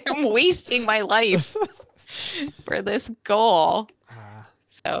 I am wasting my life for this goal.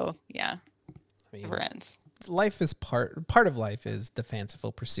 So yeah, never ends. Life is part of life is the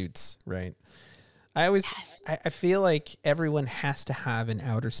fanciful pursuits, right? I feel like everyone has to have an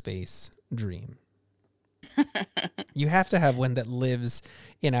outer space dream. You have to have one that lives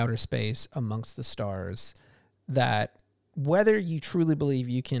in outer space amongst the stars, that whether you truly believe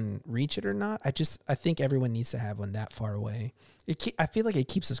you can reach it or not, I think everyone needs to have one that far away. I feel like it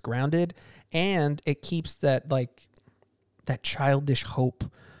keeps us grounded, and it keeps that childish hope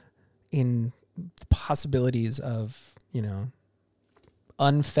in the possibilities of,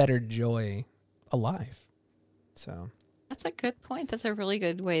 unfettered joy alive. So that's a good point. That's a really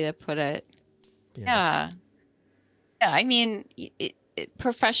good way to put it. Yeah. I mean,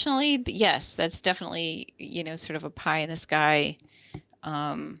 professionally, yes, that's definitely, sort of a pie in the sky.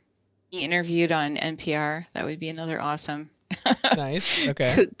 Be interviewed on NPR. That would be another awesome. Nice.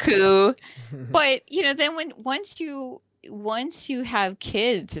 Okay. Coup. But, then once you have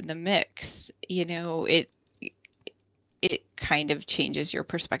kids in the mix, it kind of changes your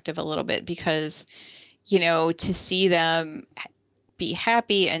perspective a little bit, because, to see them be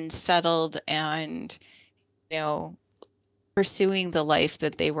happy and settled and, pursuing the life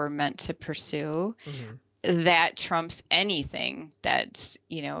that they were meant to pursue, that trumps anything that's,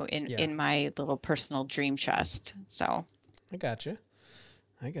 in my little personal dream chest. So I gotcha.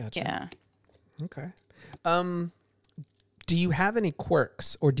 Yeah. Okay. Do you have any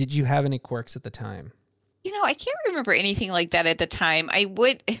quirks, or did you have any quirks at the time? I can't remember anything like that at the time. I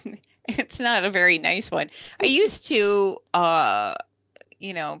would, it's not a very nice one. I used to, I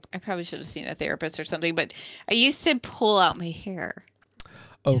probably should have seen a therapist or something, but I used to pull out my hair.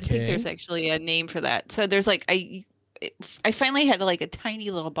 Okay. I think there's actually a name for that. So there's like, I finally had like a tiny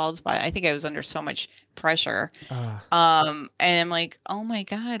little bald spot. I think I was under so much pressure. And I'm like, oh my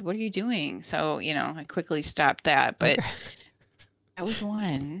God, what are you doing? So, I quickly stopped that, but that was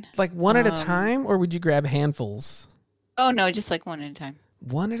one. Like one at a time, or would you grab handfuls? Oh no, just like one at a time.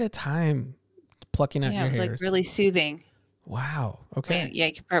 One at a time, plucking out your hairs. Yeah, it was like really soothing. Wow. Okay. Yeah,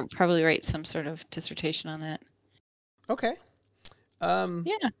 I could probably write some sort of dissertation on that. Okay.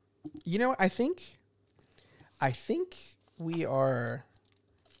 Yeah. I think we are.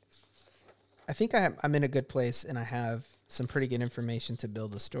 I think I'm in a good place, and I have some pretty good information to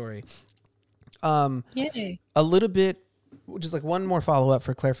build a story. Yay. A little bit, just like one more follow up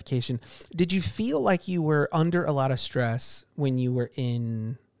for clarification. Did you feel like you were under a lot of stress when you were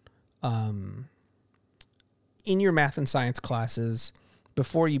in in your math and science classes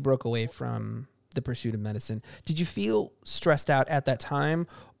before you broke away from the pursuit of medicine, did you feel stressed out at that time,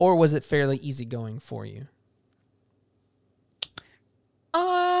 or was it fairly easygoing for you?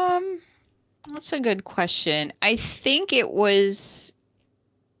 That's a good question. I think it was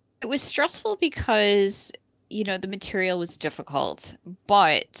stressful because, the material was difficult,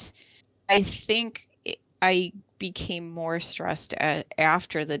 but I think I became more stressed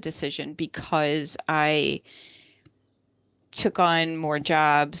after the decision because I took on more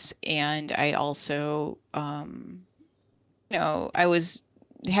jobs, and I also, I was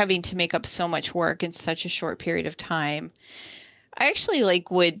having to make up so much work in such a short period of time. I actually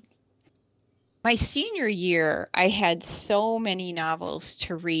my senior year, I had so many novels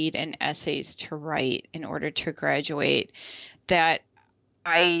to read and essays to write in order to graduate that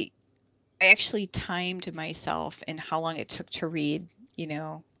I actually timed myself in how long it took to read,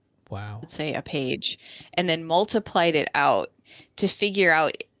 Wow. let's say a page, and then multiplied it out to figure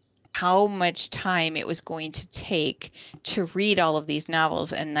out how much time it was going to take to read all of these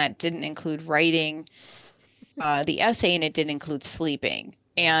novels. And that didn't include writing the essay, and it didn't include sleeping.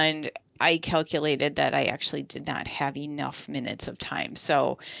 And I calculated that I actually did not have enough minutes of time.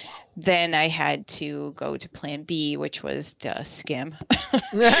 So then I had to go to plan B, which was to skim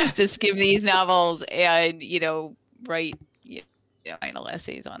these novels and, write final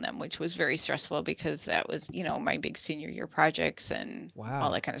essays on them, which was very stressful because that was, my big senior year projects and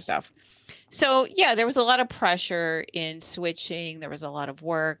all that kind of stuff. So yeah, there was a lot of pressure in switching. There was a lot of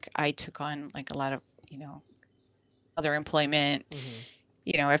work. I took on a lot of, other employment.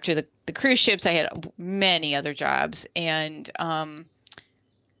 Mm-hmm. After the cruise ships, I had many other jobs. And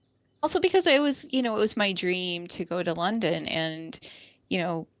also because it was my dream to go to London. And,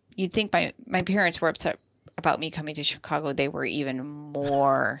 you'd think my parents were upset about me coming to Chicago. They were even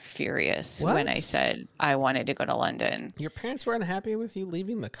more furious when I said I wanted to go to London. Your parents weren't happy with you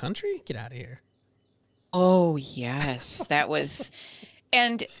leaving the country? Get out of here. Oh, yes. That was...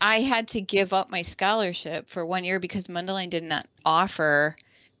 And I had to give up my scholarship for 1 year because Mundelein did not offer,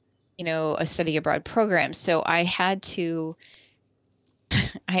 a study abroad program. So I had to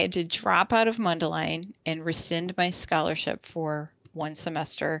drop out of Mundelein and rescind my scholarship for 1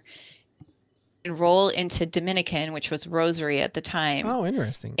 semester, enroll into Dominican, which was Rosary at the time. Oh,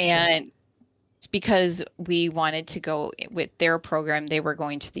 interesting. And it's because we wanted to go with their program. They were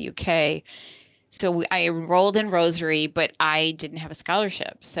going to the UK. So I enrolled in Rosary, but I didn't have a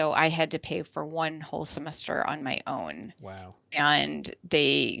scholarship. So I had to pay for 1 whole semester on my own. Wow. And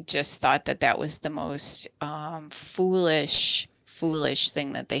they just thought that was the most foolish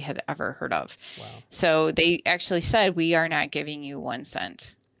thing that they had ever heard of. Wow. So they actually said, we are not giving you 1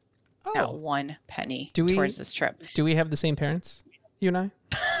 cent. Oh. Not 1 penny towards this trip. Do we have the same parents, you and I?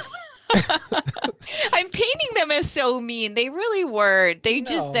 I'm painting them as so mean. They really were.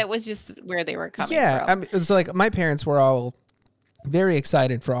 That was just where they were coming from. Yeah, it's like my parents were all very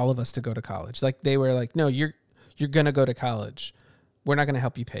excited for all of us to go to college. Like they were like, "No, you're going to go to college. We're not going to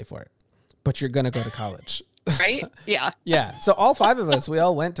help you pay for it, but you're going to go to college." Right? Yeah. Yeah. So all 5 of us, we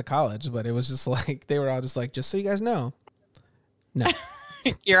all went to college, but it was just like they were all just like, "Just so you guys know." No.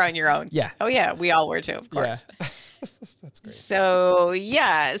 You're on your own. Yeah. Oh yeah, we all were too, of course. Yeah. That's great. So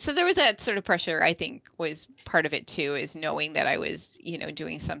yeah, so there was that sort of pressure. I think was part of it too, is knowing that I was,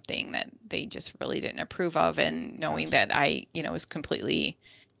 doing something that they just really didn't approve of, and knowing that I, was completely,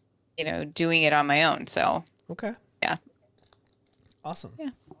 doing it on my own. So okay. Yeah. Awesome. Yeah.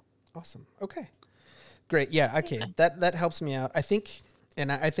 Awesome. Okay. Great. Yeah. Okay. Yeah. That helps me out. I think,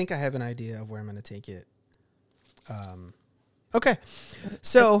 and I think I have an idea of where I'm going to take it. Okay.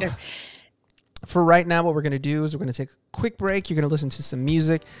 So for right now, what we're going to do is we're going to take a quick break. You're going to listen to some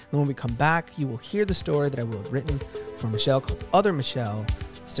music. And when we come back, you will hear the story that I will have written for Michelle called Other Michelle.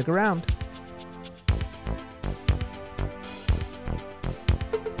 Stick around.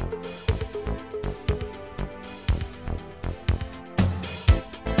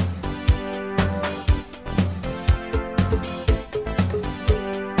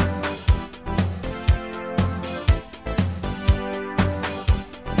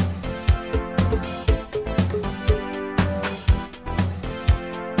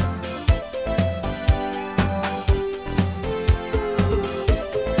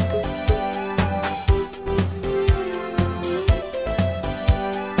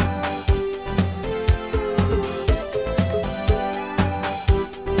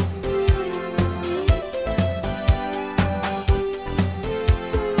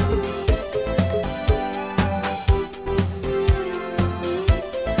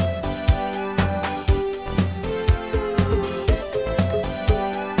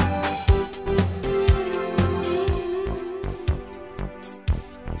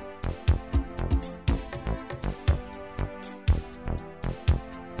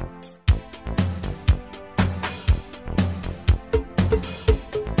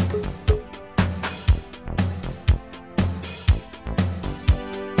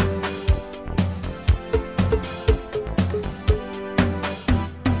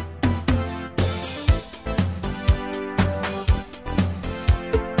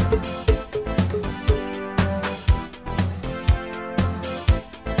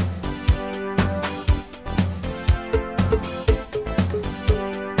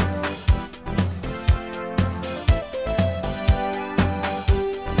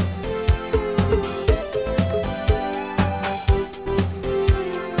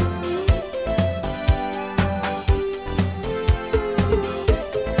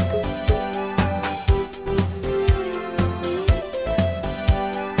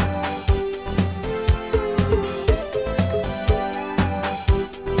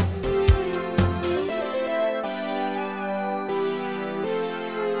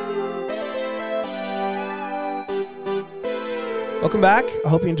 Welcome back. I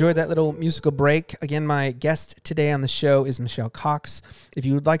hope you enjoyed that little musical break. Again, my guest today on the show is Michelle Cox. If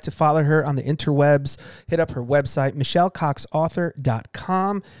you would like to follow her on the interwebs, hit up her website,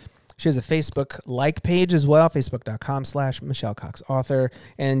 michellecoxauthor.com. She has a Facebook like page as well, facebook.com/MichelleCoxAuthor.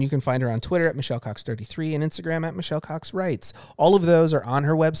 And you can find her on Twitter at MichelleCox33 and Instagram at MichelleCoxWrites. All of those are on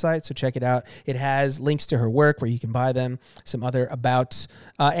her website, so check it out. It has links to her work where you can buy them, some other about,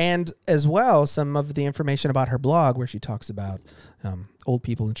 and as well, some of the information about her blog where she talks about old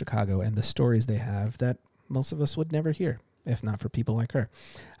people in Chicago and the stories they have that most of us would never hear, if not for people like her.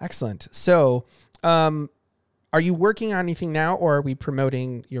 Excellent. So, are you working on anything now, or are we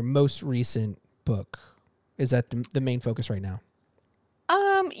promoting your most recent book? Is that the main focus right now?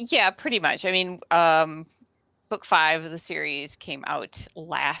 Yeah, pretty much. I mean, book 5 of the series came out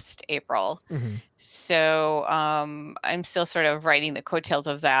last April. Mm-hmm. So I'm still sort of writing the coattails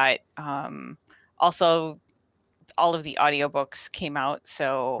of that. Also, all of the audiobooks came out,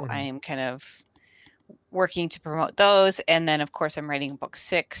 so I am kind of working to promote those. And then, of course, I'm writing book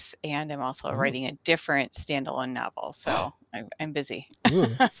 6, and I'm also writing a different standalone novel. So I'm busy.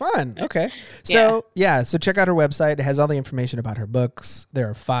 Ooh, fun. Okay. So, so check out her website. It has all the information about her books. There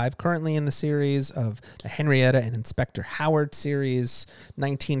are 5 currently in the series of the Henrietta and Inspector Howard series,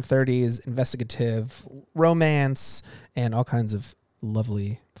 1930s, investigative, romance, and all kinds of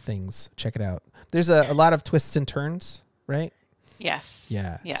lovely things. Check it out. There's a lot of twists and turns, right? Yes.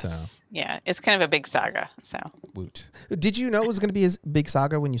 Yeah. Yes. So. Yeah. It's kind of a big saga. So. Woot. Did you know it was going to be a big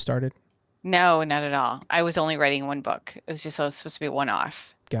saga when you started? No, not at all. I was only writing one book. It was supposed to be a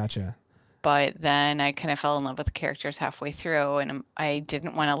one-off. Gotcha. But then I kind of fell in love with the characters halfway through, and I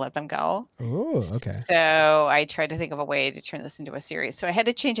didn't want to let them go. Oh, okay. So I tried to think of a way to turn this into a series. So I had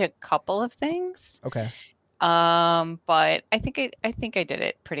to change a couple of things. Okay. But I think I did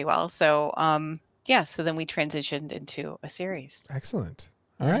it pretty well. So so then we transitioned into a series. Excellent.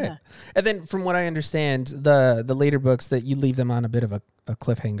 All right. And then from what I understand, the later books that you leave them on a bit of a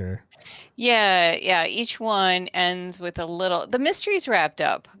cliffhanger. Yeah. Each one ends with the mystery's wrapped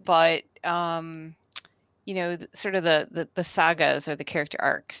up, but sort of the sagas or the character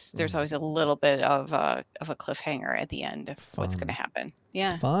arcs, there's always a little bit of a cliffhanger at the end of what's going to happen.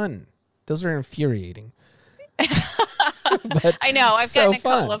 Yeah. Fun. Those are infuriating. I know. I've gotten a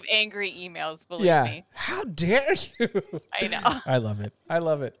couple of angry emails, believe me. How dare you? I know. I love it.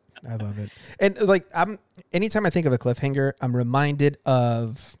 And anytime I think of a cliffhanger, I'm reminded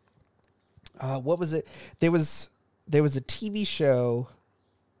of what was it? There was a TV show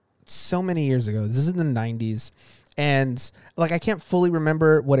so many years ago. This is in the 90s. And I can't fully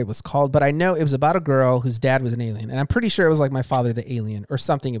remember what it was called, but I know it was about a girl whose dad was an alien. And I'm pretty sure it was My Father the Alien or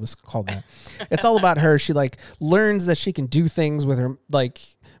something. It was called that. It's all about her. She learns that she can do things with her,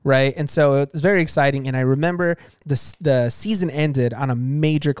 right. And so it was very exciting. And I remember the season ended on a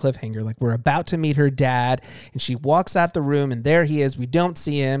major cliffhanger. We're about to meet her dad, and she walks out the room, and there he is. We don't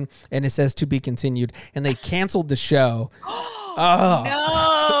see him, and it says to be continued. And they canceled the show. Oh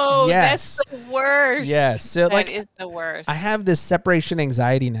no! Yes, that's the worst. Yes, so that is the worst. I have this separation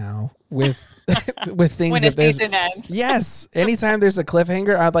anxiety now with with things when that a season ends. Yes, anytime there's a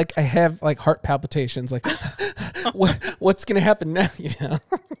cliffhanger, I have heart palpitations. What's gonna happen now?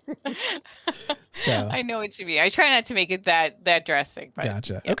 So I know what you mean. I try not to make it that drastic. But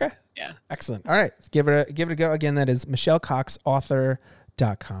gotcha. Yeah. Okay. Yeah. Excellent. All right, give it a go. Again, that is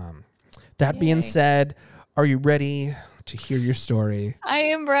MichelleCoxAuthor.com. That being said, are you ready to hear your story? I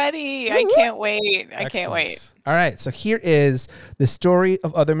am ready. I can't wait. I can't wait. All right. So here is the story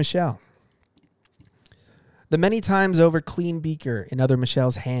of Other Michelle. The many times over clean beaker in Other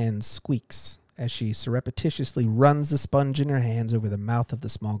Michelle's hands squeaks as she surreptitiously runs the sponge in her hands over the mouth of the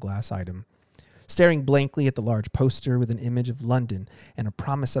small glass item. Staring blankly at the large poster with an image of London and a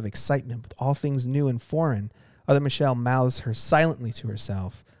promise of excitement with all things new and foreign, Other Michelle mouths her silently to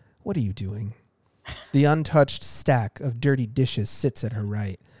herself. What are you doing? The untouched stack of dirty dishes sits at her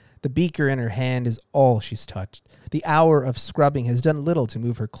right. The beaker in her hand is all she's touched. The hour of scrubbing has done little to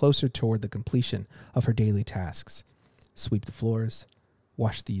move her closer toward the completion of her daily tasks. Sweep the floors,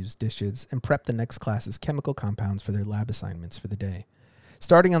 wash the used dishes, and prep the next class's chemical compounds for their lab assignments for the day.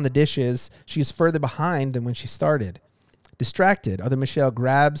 Starting on the dishes, she is further behind than when she started. Distracted, Other Michelle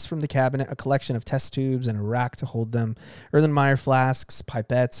grabs from the cabinet a collection of test tubes and a rack to hold them, Erlenmeyer flasks,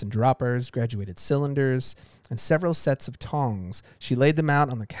 pipettes and droppers, graduated cylinders, and several sets of tongs. She laid them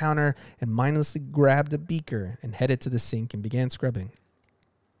out on the counter and mindlessly grabbed a beaker and headed to the sink and began scrubbing.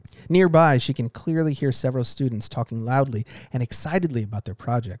 Nearby, she can clearly hear several students talking loudly and excitedly about their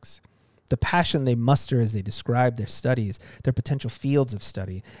projects. The passion they muster as they describe their studies, their potential fields of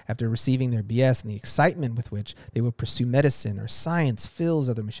study, after receiving their BS, and the excitement with which they will pursue medicine or science fills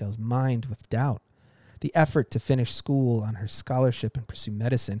Other Michelle's mind with doubt. The effort to finish school on her scholarship and pursue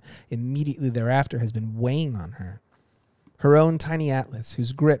medicine immediately thereafter has been weighing on her. Her own tiny atlas,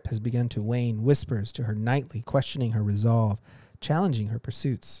 whose grip has begun to wane, whispers to her nightly, questioning her resolve, challenging her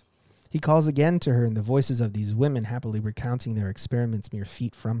pursuits. He calls again to her in the voices of these women happily recounting their experiments mere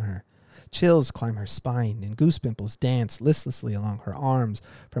feet from her. Chills climb her spine, and goose pimples dance listlessly along her arms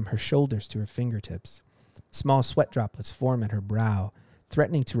from her shoulders to her fingertips. Small sweat droplets form at her brow,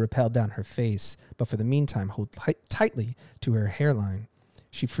 threatening to rappel down her face, but for the meantime hold tightly to her hairline.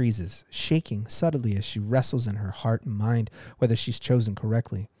 She freezes, shaking subtly as she wrestles in her heart and mind whether she's chosen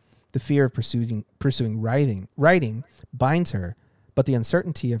correctly. The fear of pursuing writing binds her, but the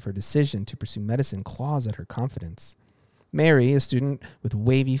uncertainty of her decision to pursue medicine claws at her confidence. Mary, a student with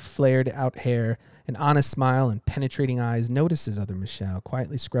wavy, flared-out hair, an honest smile, and penetrating eyes, notices Other Michelle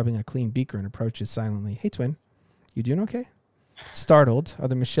quietly scrubbing a clean beaker and approaches silently. "Hey, twin, you doing okay?" Startled,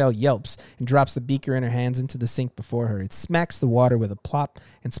 Other Michelle yelps and drops the beaker in her hands into the sink before her. It smacks the water with a plop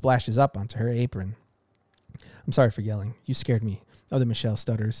and splashes up onto her apron. "I'm sorry for yelling. You scared me," Other Michelle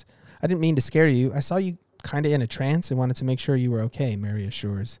stutters. "I didn't mean to scare you. I saw you kind of in a trance and wanted to make sure you were okay," Mary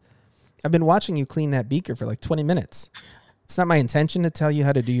assures. "I've been watching you clean that beaker for like 20 minutes. It's not my intention to tell you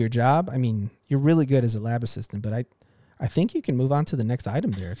how to do your job. I mean, you're really good as a lab assistant, but I think you can move on to the next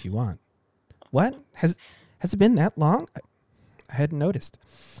item there if you want." "What? Has it been that long?" I hadn't noticed.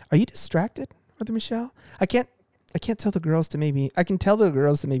 "Are you distracted, Other Michelle? I can tell the girls to maybe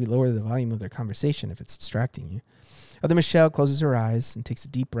lower the volume of their conversation if it's distracting you." Other Michelle closes her eyes and takes a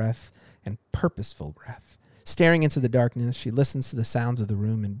deep breath and purposeful breath. Staring into the darkness, she listens to the sounds of the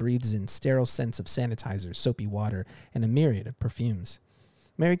room and breathes in sterile scents of sanitizer, soapy water, and a myriad of perfumes.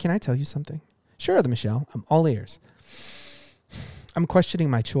 "Mary, can I tell you something?" "Sure, Other Michelle. I'm all ears." "I'm questioning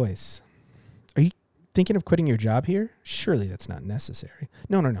my choice." "Are you thinking of quitting your job here?" "Surely that's not necessary."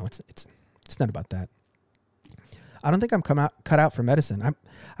 No. It's not about that. "I don't think I'm cut out for medicine.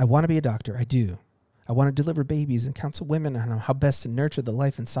 I want to be a doctor. I do. I want to deliver babies and counsel women on how best to nurture the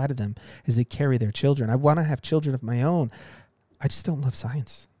life inside of them as they carry their children. I want to have children of my own. I just don't love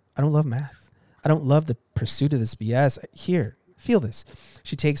science. I don't love math. I don't love the pursuit of this BS. Here, feel this."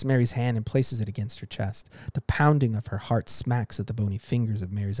 She takes Mary's hand and places it against her chest. The pounding of her heart smacks at the bony fingers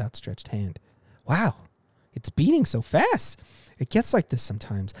of Mary's outstretched hand. "Wow, it's beating so fast. It gets like this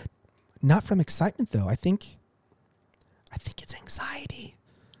sometimes. Not from excitement, though. I think it's anxiety."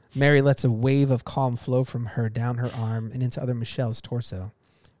 Mary lets a wave of calm flow from her down her arm and into Other Michelle's torso.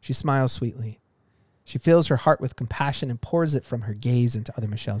 She smiles sweetly. She fills her heart with compassion and pours it from her gaze into Other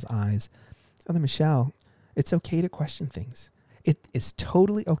Michelle's eyes. "Other Michelle, it's okay to question things. It is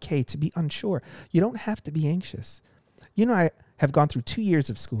totally okay to be unsure. You don't have to be anxious. You know, I have gone through 2 years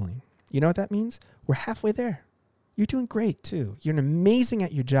of schooling. You know what that means? We're halfway there. You're doing great, too. You're amazing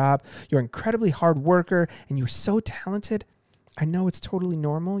at your job. You're an incredibly hard worker, and you're so talented. I know it's totally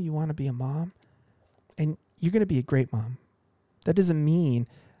normal. You want to be a mom, and you're going to be a great mom. That doesn't mean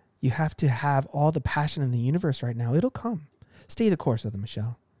you have to have all the passion in the universe right now. It'll come. Stay the course, Other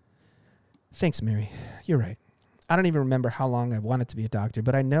Michelle." "Thanks, Mary. You're right. I don't even remember how long I've wanted to be a doctor,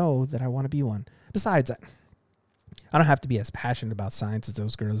 but I know that I want to be one. Besides, I don't have to be as passionate about science as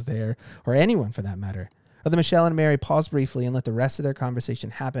those girls there, or anyone for that matter." Other Michelle and Mary pause briefly and let the rest of their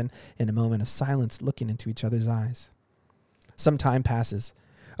conversation happen in a moment of silence, looking into each other's eyes. Some time passes.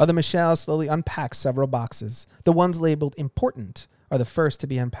 Other Michelle slowly unpacks several boxes. The ones labeled important are the first to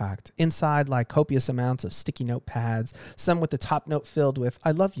be unpacked. Inside lie copious amounts of sticky note pads, some with the top note filled with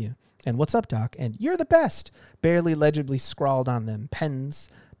 "I love you" and "What's up, Doc?" and "You're the best" barely legibly scrawled on them. Pens,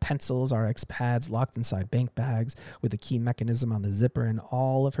 pencils, RX pads locked inside bank bags with a key mechanism on the zipper, and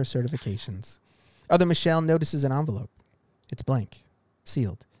all of her certifications. Other Michelle notices an envelope. It's blank,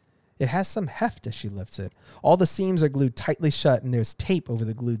 sealed. It has some heft as she lifts it. All the seams are glued tightly shut, and there's tape over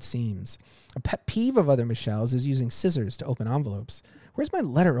the glued seams. A pet peeve of Other Michelle's is using scissors to open envelopes. Where's my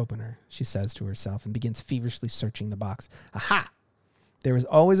letter opener? She says to herself and begins feverishly searching the box. Aha! There is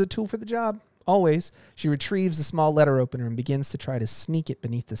always a tool for the job. Always. She retrieves the small letter opener and begins to try to sneak it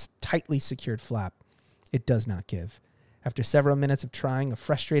beneath this tightly secured flap. It does not give. After several minutes of trying, a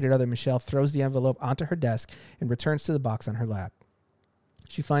frustrated other Michelle throws the envelope onto her desk and returns to the box on her lap.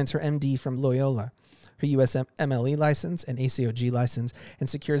 She finds her MD from Loyola, her US MLE license and ACOG license, and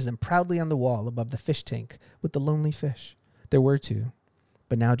secures them proudly on the wall above the fish tank with the lonely fish. There were two,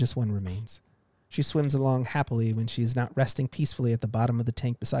 but now just one remains. She swims along happily when she is not resting peacefully at the bottom of the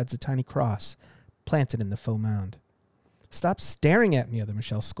tank beside the tiny cross planted in the faux mound. Stop staring at me, other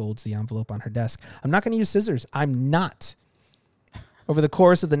Michelle scolds the envelope on her desk. I'm not going to use scissors. I'm not. Over the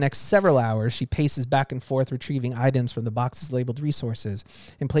course of the next several hours, she paces back and forth, retrieving items from the boxes labeled resources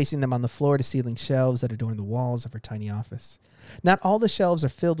and placing them on the floor-to-ceiling shelves that adorn the walls of her tiny office. Not all the shelves are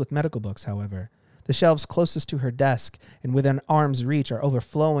filled with medical books, however. The shelves closest to her desk and within arm's reach are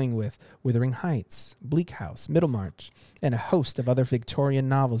overflowing with Wuthering Heights, Bleak House, Middlemarch, and a host of other Victorian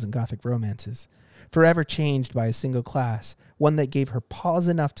novels and Gothic romances. Forever changed by a single class, one that gave her pause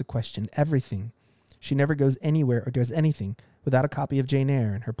enough to question everything. She never goes anywhere or does anything without a copy of Jane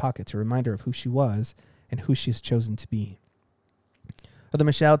Eyre in her pocket to remind her of who she was and who she has chosen to be. Other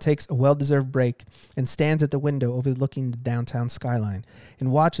Michelle takes a well-deserved break and stands at the window overlooking the downtown skyline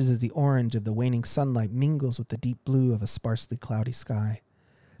and watches as the orange of the waning sunlight mingles with the deep blue of a sparsely cloudy sky.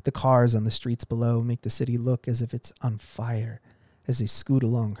 The cars on the streets below make the city look as if it's on fire as they scoot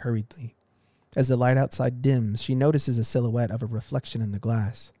along hurriedly. As the light outside dims, she notices a silhouette of a reflection in the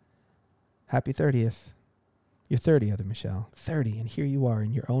glass. Happy 30th. You're 30, other Michelle. 30, and here you are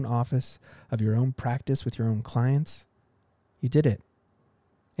in your own office, of your own practice with your own clients. You did it.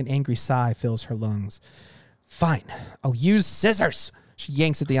 An angry sigh fills her lungs. Fine, I'll use scissors. She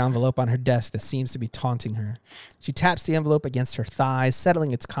yanks at the envelope on her desk that seems to be taunting her. She taps the envelope against her thighs,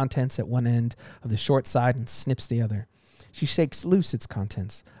 settling its contents at one end of the short side and snips the other. She shakes loose its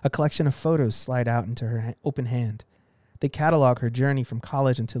contents. A collection of photos slide out into her open hand. They catalog her journey from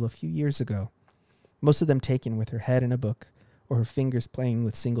college until a few years ago. Most of them taken with her head in a book, or her fingers playing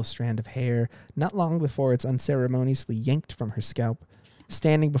with single strand of hair, not long before it's unceremoniously yanked from her scalp,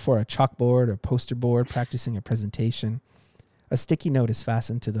 standing before a chalkboard or poster board practicing a presentation. A sticky note is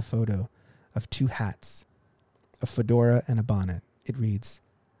fastened to the photo of two hats, a fedora and a bonnet. It reads,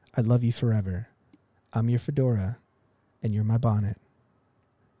 I love you forever. I'm your fedora, and you're my bonnet.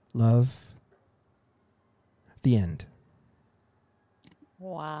 Love. The end.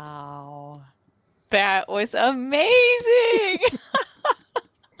 Wow. That was amazing.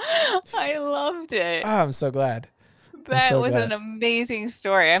 I loved it. Oh, I'm so glad. That was an amazing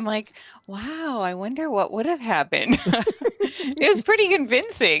story. I'm like, wow, I wonder what would have happened. It was pretty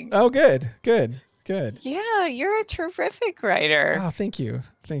convincing. Oh, good. Yeah, you're a terrific writer. Oh, thank you.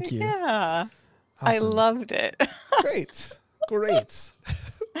 Yeah. Awesome. I loved it. Great.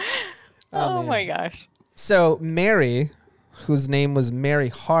 Oh my gosh. So Mary, whose name was Mary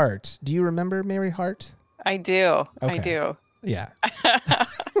Hart. Do you remember Mary Hart? I do. Okay. I do. Yeah.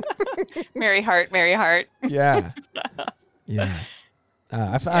 Mary Hart. Yeah.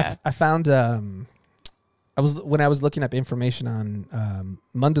 I found when I was looking up information on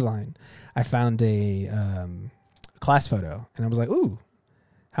Mundelein, I found a class photo, and I was like, ooh,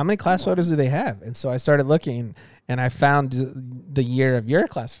 how many class photos do they have? And so I started looking, and I found the year of your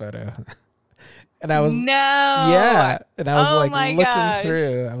class photo. And I was and I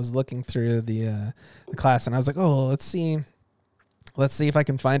was looking through the class, and I was like, oh, let's see if I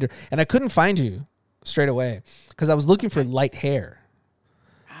can find her. And I couldn't find you straight away because I was looking for light hair.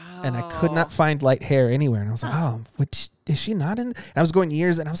 And I could not find light hair anywhere. And I was like, oh, is she not in? And I was going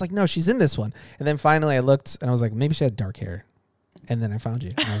years, and I was like, no, she's in this one. And then finally I looked, and I was like, maybe she had dark hair. And then I found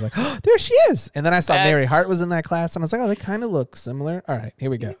you. And I was like, oh, there she is. And then I saw Mary Hart was in that class, and I was like, oh, they kind of look similar. All right, here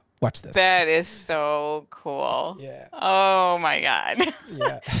we go. Watch this. That is so cool. Yeah. Oh, my God.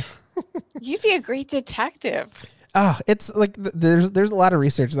 Yeah. You'd be a great detective. Oh, it's like there's a lot of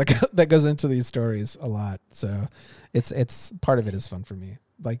research that goes into these stories a lot. So it's part of it is fun for me.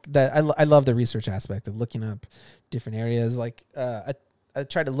 Like that, I love the research aspect of looking up different areas. Like I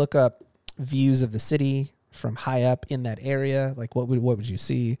try to look up views of the city from high up in that area. Like what would you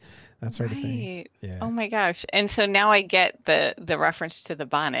see? That sort of thing. Yeah. Oh my gosh! And so now I get the reference to the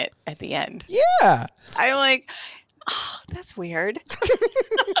bonnet at the end. Yeah. I'm like, oh, that's weird.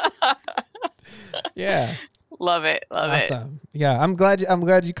 Yeah. Love it. Awesome. Yeah, I'm glad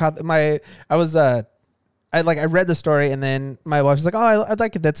you caught I read the story, and then my wife was like, "Oh, I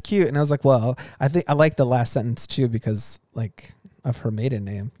like it. That's cute." And I was like, "Well, I think I like the last sentence too because like of her maiden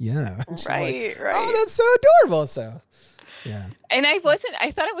name." Yeah. Right. Oh, that's so adorable. So Yeah. And I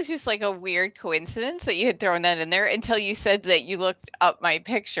thought it was just like a weird coincidence that you had thrown that in there until you said that you looked up my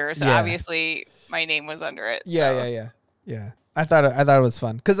picture. So Yeah. obviously my name was under it. Yeah. I thought it was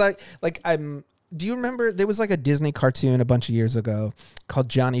fun because do you remember there was like a Disney cartoon a bunch of years ago called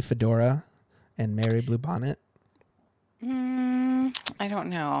Johnny Fedora and Mary Bluebonnet? I don't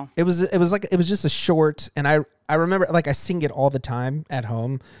know. It was just a short, and I remember like I sing it all the time at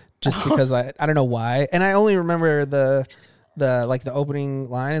home just because I don't know why, and I only remember the opening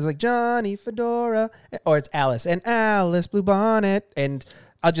line is like Johnny Fedora, or it's Alice and Alice Bluebonnet, and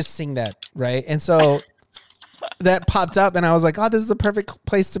I'll just sing that, right? And so that popped up, and I was like, oh, this is the perfect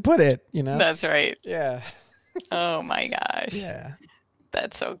place to put it, you know? That's right. Yeah. Oh my gosh. Yeah.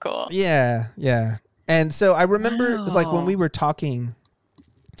 That's so cool. Yeah. And so I remember like when we were talking,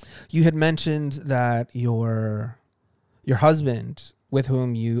 you had mentioned that your husband, with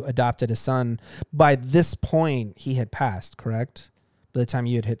whom you adopted a son, by this point he had passed, correct? By the time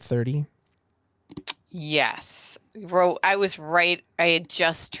you had hit 30? Yes. I was right. I had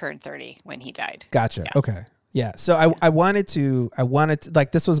just turned 30 when he died. Gotcha. Yeah. Okay. Yeah. So I wanted to,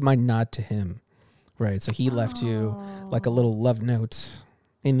 like, this was my nod to him, right? So he left you like a little love note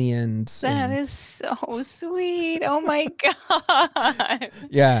in the end. That is so sweet. Oh my God.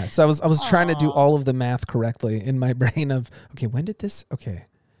 Yeah. So I was trying to do all of the math correctly in my brain of, okay, when did this? Okay.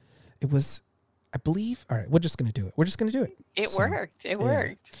 It was, I believe. All right. We're just going to do it. It worked. It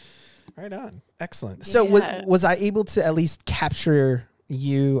worked. Right on. Excellent. So was I able to at least capture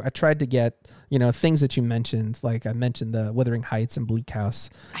you? I tried to get, things that you mentioned. Like I mentioned the Wuthering Heights and Bleak House.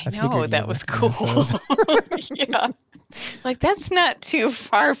 I know, that was cool. Yeah. Like that's not too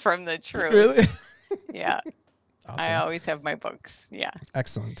far from the truth. Really? Yeah. Awesome. I always have my books. Yeah.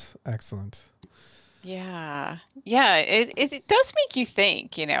 Excellent. Yeah. Yeah. It does make you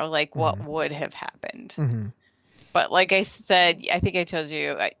think, like what would have happened. Mm-hmm. But like I said, I think I told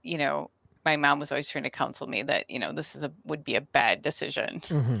you, my mom was always trying to counsel me that, this would be a bad decision.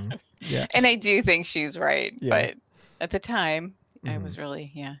 Mm-hmm. Yeah. And I do think she's right. Yeah. But at the time, I was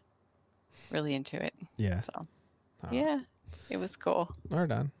really into it. Yeah. So, yeah, it was cool.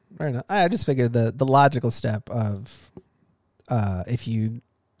 Right on. I just figured the logical step of if you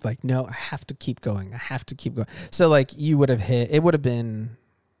like, no, I have to keep going. So like you would have it would have been,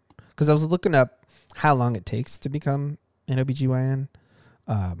 because I was looking up how long it takes to become an OBGYN.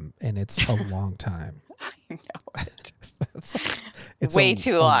 And it's a long time. I know. It's way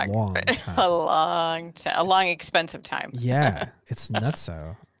too long. Long time. A long time. A long, expensive time. Yeah, it's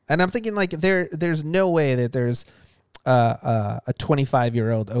nutso. And I'm thinking like there's no way that there's a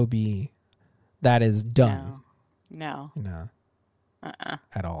 25-year-old OB that is done. No.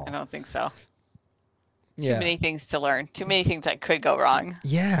 At all. I don't think so. Too many things to learn. Too many things that could go wrong.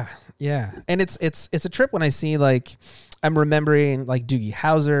 Yeah. And it's a trip when I see, like, I'm remembering like Doogie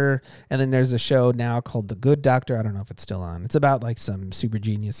Howser, and then there's a show now called The Good Doctor. I don't know if it's still on. It's about like some super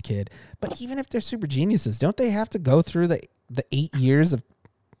genius kid. But even if they're super geniuses, don't they have to go through the 8 years of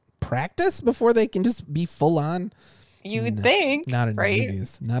practice before they can just be full on? You would think, not in right?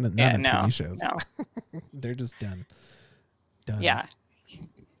 movies, not in TV shows. No. They're just done. Yeah.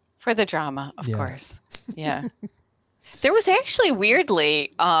 For the drama, of course. Yeah. There was actually,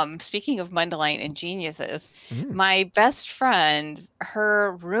 weirdly, speaking of Mundelein and geniuses, my best friend,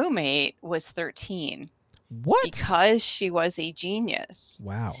 her roommate was 13. What? Because she was a genius.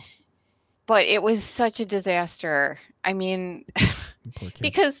 Wow. But it was such a disaster. I mean,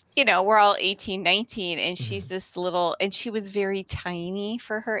 because, we're all 18, 19, and she's this little, and she was very tiny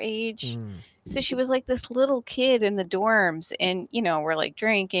for her age. So she was like this little kid in the dorms, and, we're like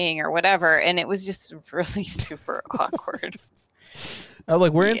drinking or whatever. And it was just really super awkward. Oh,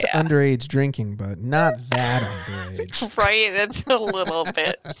 like we're into underage drinking, but not that underage. Right? It's a little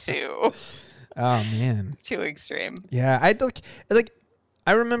bit too. Oh man. Too extreme. Yeah.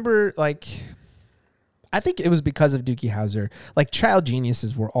 I remember like, I think it was because of Doogie Howser. Like child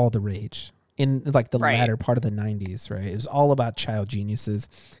geniuses were all the rage in like the latter part of the 90s, right? It was all about child geniuses,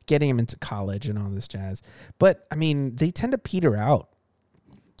 getting them into college and all this jazz. But I mean, they tend to peter out.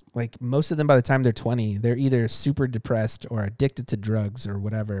 Like most of them, by the time they're 20, they're either super depressed or addicted to drugs or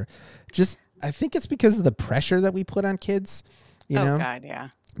whatever. Just, I think it's because of the pressure that we put on kids. You know? God, yeah.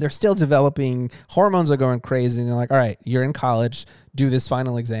 They're still developing. Hormones are going crazy. And they're like, all right, you're in college. Do this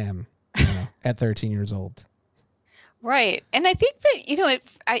final exam at 13 years old. Right. And I think that,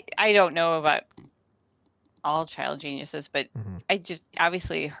 I don't know about all child geniuses, but I just,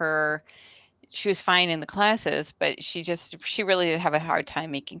 obviously she was fine in the classes, but she really did have a hard time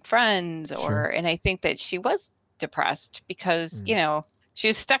making friends and I think that she was depressed because, she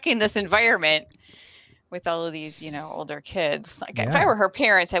was stuck in this environment with all of these, older kids. Like if Yeah. I were her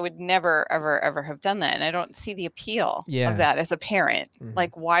parents, I would never, ever, ever have done that. And I don't see the appeal Yeah. of that as a parent. Mhm.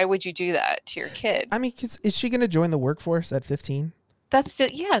 Like, why would you do that to your kid? I mean, is she going to join the workforce at 15? That's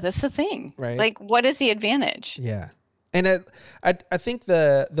the thing. Right. Like, what is the advantage? Yeah. And I think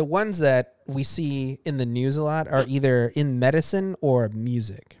the ones that we see in the news a lot are either in medicine or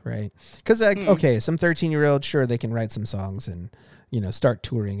music, right? Because okay, some 13-year-old, sure, they can write some songs and start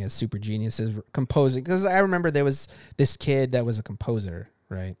touring as super geniuses, composing. Because I remember there was this kid that was a composer,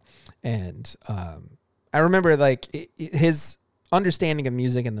 right? And I remember like his understanding of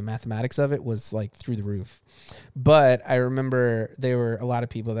music and the mathematics of it was like through the roof. But I remember there were a lot of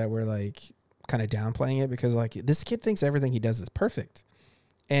people that were like kind of downplaying it because like this kid thinks everything he does is perfect.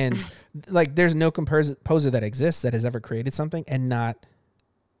 And like there's no composer that exists that has ever created something and not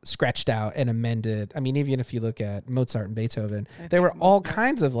scratched out and amended. I mean, even if you look at Mozart and Beethoven, there were all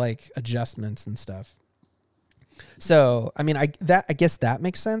kinds of like adjustments and stuff. So, I mean, I guess that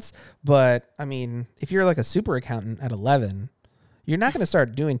makes sense. But I mean, if you're like a super accountant at 11, you're not going to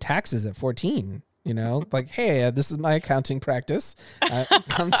start doing taxes at 14. Like, hey, this is my accounting practice.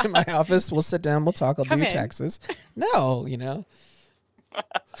 Come to my office. We'll sit down. We'll talk. I'll do your taxes. No. No.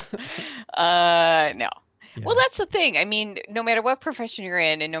 Yeah. Well, that's the thing. I mean, no matter what profession you're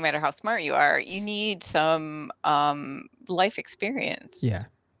in and no matter how smart you are, you need some life experience. Yeah.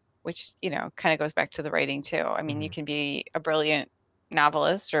 Which, kind of goes back to the writing too. I mean, you can be a brilliant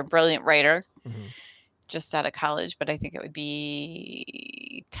novelist or a brilliant writer just out of college, but I think it would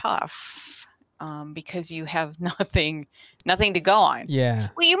be tough because you have nothing to go on. Yeah.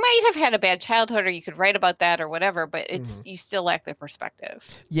 Well, you might have had a bad childhood or you could write about that or whatever, but you still lack the perspective.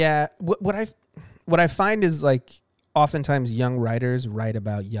 Yeah. What I find is like oftentimes young writers write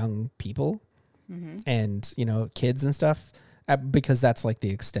about young people and, kids and stuff because that's like the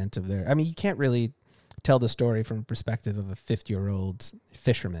extent of their, I mean, you can't really tell the story from a perspective of a 50-year-old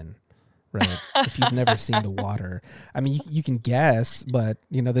fisherman, right? If you've never seen the water. I mean, you can guess, but,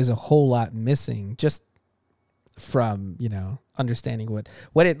 there's a whole lot missing just from, understanding what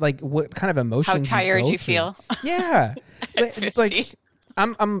kind of emotions how tired you through. feel. Yeah. Like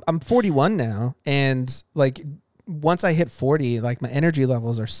I'm 41 now, and like once I hit 40, like my energy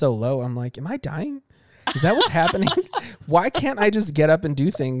levels are so low. I'm like, am I dying? Is that what's happening? Why can't I just get up and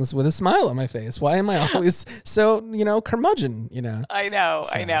do things with a smile on my face? Why am I always so, curmudgeon, I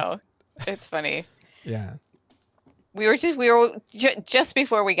know. It's funny. Yeah. We were just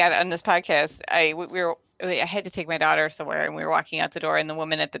before we got on this podcast, I had to take my daughter somewhere and we were walking out the door and the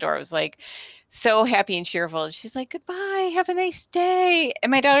woman at the door was like so happy and cheerful. She's like, goodbye, have a nice day. And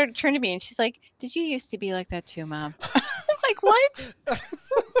my daughter turned to me and she's like, did you used to be like that too, Mom? I'm like, what?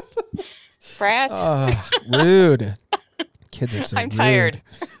 Brat. Oh, rude. Kids are so I'm rude. tired.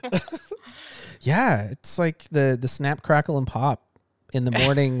 Yeah. It's like the snap, crackle, and pop in the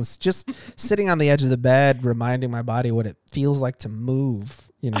mornings, just sitting on the edge of the bed, reminding my body what it feels like to move,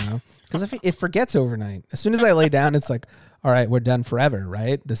 because it forgets overnight. As soon as I lay down, it's like, all right, we're done forever,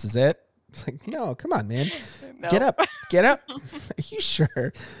 right? This is it. It's like, no, come on, man. No. Get up. Are you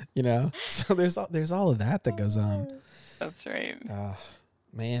sure? So there's all of that goes on. That's right. Oh,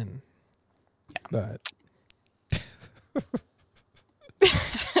 man. Yeah. But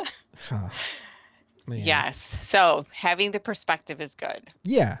man. Yes. So having the perspective is good.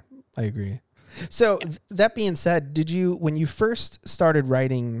 Yeah, I agree. So that being said, when you first started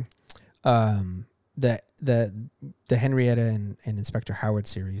writing the Henrietta and Inspector Howard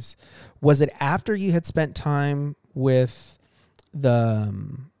series, was it after you had spent time with the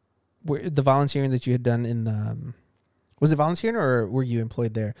volunteering that you had done in the was it volunteering or were you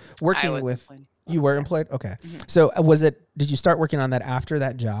employed there? Working with employed. You were employed? Okay. Mm-hmm. So did you start working on that after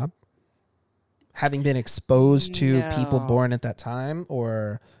that job? Having been exposed to people born at that time,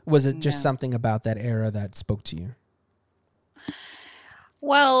 or was it just something about that era that spoke to you?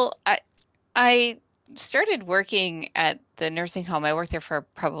 Well, I started working at the nursing home. I worked there for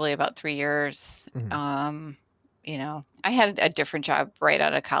probably about 3 years. Mm-hmm. I had a different job right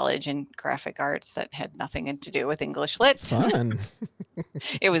out of college in graphic arts that had nothing to do with English lit. Fun.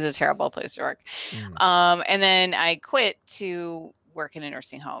 It was a terrible place to work. And then I quit to work in a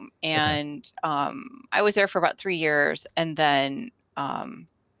nursing home, and I was there for about 3 years, and then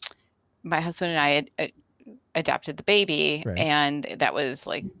my husband and I had adopted the baby, right. And that was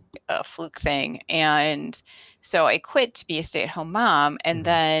like a fluke thing, and so I quit to be a stay-at-home mom, and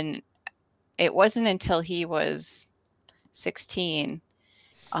then it wasn't until he was 16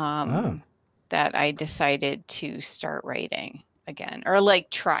 that I decided to start writing again, or like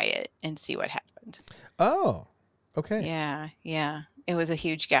try it and see what happened. Oh, okay. Yeah. It was a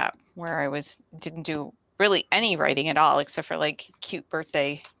huge gap where I didn't do really any writing at all, except for like cute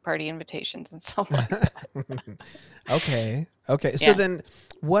birthday party invitations and so on. Okay. So Yeah. then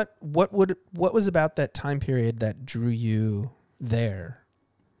what was about that time period that drew you there?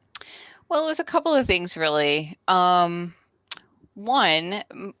 Well, it was a couple of things really. One,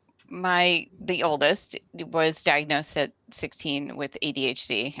 the oldest was diagnosed at 16 with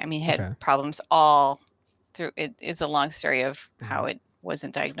ADHD. I mean, had Okay. problems all through. It's a long story of how it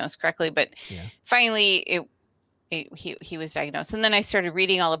wasn't diagnosed correctly, but Yeah. finally he was diagnosed, and then I started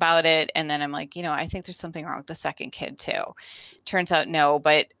reading all about it, and then I'm like, I think there's something wrong with the second kid too. Turns out no,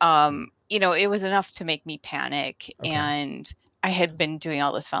 but it was enough to make me panic. Okay. And I had been doing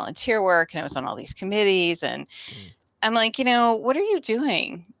all this volunteer work, and I was on all these committees, and I'm like, what are you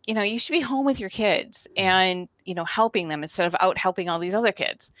doing? You should be home with your kids and, helping them instead of out helping all these other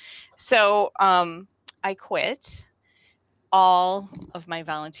kids. So I quit all of my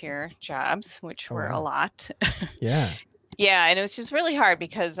volunteer jobs, which were a lot. Yeah. Yeah. And it was just really hard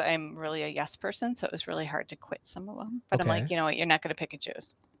because I'm really a yes person. So it was really hard to quit some of them. But I'm like, you know what? You're not going to pick and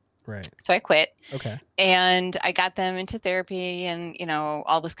choose. Right. So I quit. Okay. And I got them into therapy and,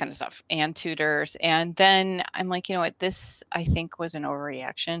 all this kind of stuff and tutors. And then I'm like, you know what? This, I think, was an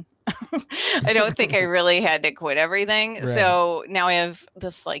overreaction. I don't think I really had to quit everything. Right. So now I have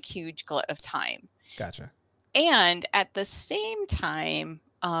this like huge glut of time. Gotcha. And at the same time,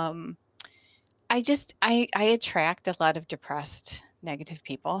 I attract a lot of depressed, negative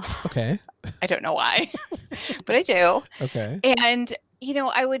people. Okay. I don't know why, but I do. Okay. And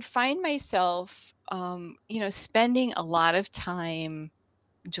I would find myself, spending a lot of time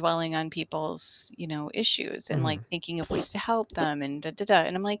dwelling on people's, issues and like thinking of ways to help them and da da da.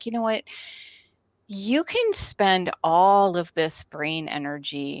 And I'm like, you know what? You can spend all of this brain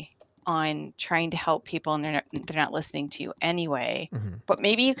energy on trying to help people, and they're not listening to you anyway. But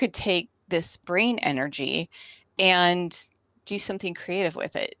maybe you could take this brain energy and do something creative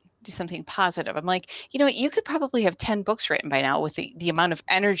with it. Do something positive. I'm like, you could probably have 10 books written by now with the amount of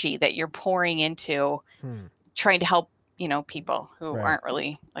energy that you're pouring into trying to help, people who aren't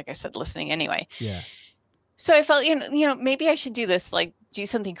really, like I said, listening anyway. Yeah. So I felt, maybe I should do this, like do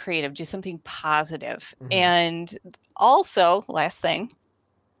something creative, do something positive. And also, last thing,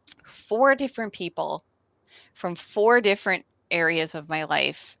 4 different people from 4 different areas of my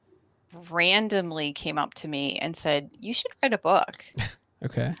life randomly came up to me and said, you should write a book.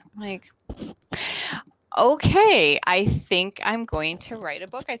 Okay. I'm like, okay, I think I'm going to write a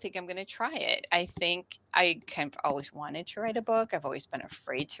book. I think I'm going to try it. I think I kind of always wanted to write a book. I've always been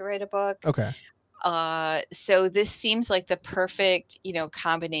afraid to write a book. Okay. So this seems like the perfect,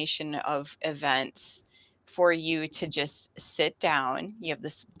 combination of events for you to just sit down. You have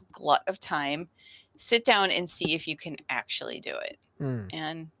this glut of time, sit down and see if you can actually do it.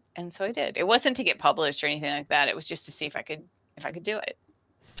 And so I did. It wasn't to get published or anything like that. It was just to see if I could do it.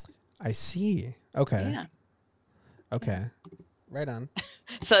 I see. Okay. Yeah. Okay. Right on.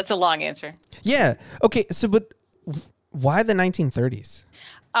 So that's a long answer. Yeah. Okay. So, but why the 1930s?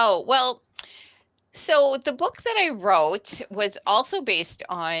 Oh, well, so the book that I wrote was also based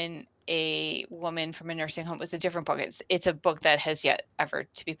on a woman from a nursing home. It was a different book. It's a book that has yet ever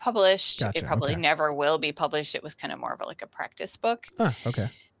to be published. Gotcha, It probably okay. never will be published. It was kind of more of like a practice book. Ah,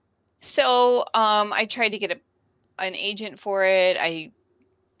 okay. So I tried to get an agent for it.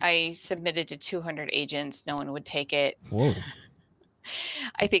 I submitted to 200 agents. No one would take it. Whoa.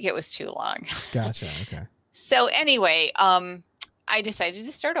 I think it was too long. Gotcha. Okay. So anyway, I decided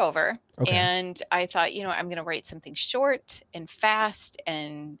to start over. Okay. And I thought, I'm going to write something short and fast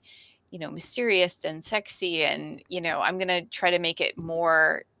and, mysterious and sexy. And, I'm going to try to make it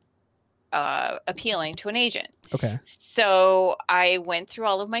more appealing to an agent. Okay. So I went through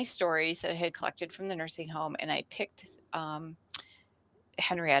all of my stories that I had collected from the nursing home, and I picked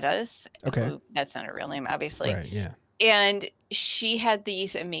Henrietta's. Okay. That's not her real name, obviously. Right. Yeah. And she had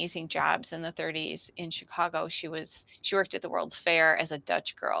these amazing jobs in the 30s in Chicago. She worked at the World's Fair as a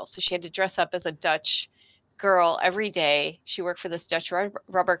Dutch girl. So she had to dress up as a Dutch girl every day. She worked for this Dutch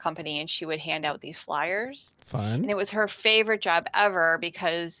rubber company, and she would hand out these flyers. Fun. And it was her favorite job ever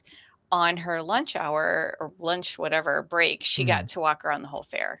because on her lunch hour or lunch, whatever break, she got to walk around the whole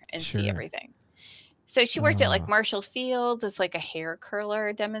fair and see everything. So she worked at like Marshall Fields as like a hair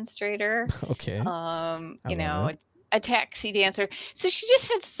curler demonstrator. Okay. A taxi dancer. So she just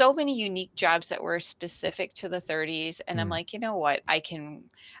had so many unique jobs that were specific to the 30s. And I'm like, you know what? I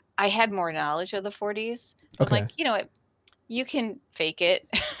had more knowledge of the 40s. I'm Okay. like, you can fake it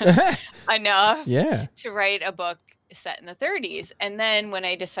enough to write a book set in the 30s. And then when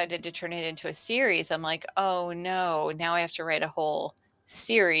I decided to turn it into a series, I'm like, oh no, now I have to write a whole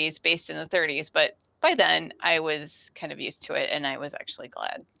series based in the 30s. But by then I was kind of used to it, and I was actually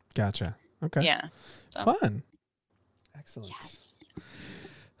glad. Gotcha. Okay. Yeah. So. Fun. Excellent. Yes.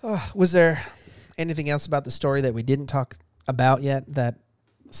 Was there anything else about the story that we didn't talk about yet that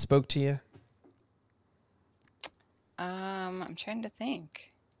spoke to you? I'm trying to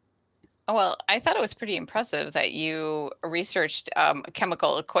think. Oh, well, I thought it was pretty impressive that you researched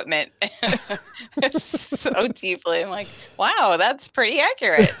chemical equipment so deeply. I'm like, wow, that's pretty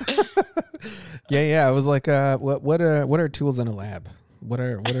accurate. Yeah. I was like, what are tools in a lab? What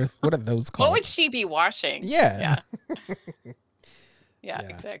are those called? What would she be washing? Yeah. Yeah,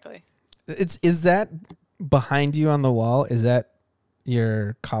 exactly. Is that behind you on the wall? Is that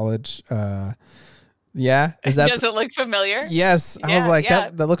your college? Yeah. Is that? Does it look familiar? Yes. I was like,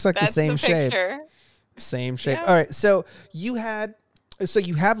 that looks like the same shape. Picture. Same shape. Yeah. All right. So you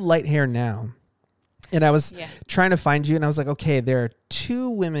have light hair now. And I was trying to find you, and I was like, okay, there are two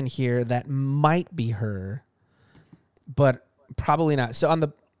women here that might be her, but probably not. So on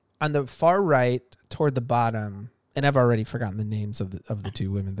the far right, toward the bottom, and I've already forgotten the names of the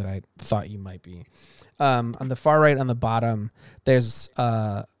two women that I thought you might be. On the far right, on the bottom, there's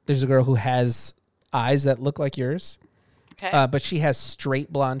a girl who has eyes that look like yours, but she has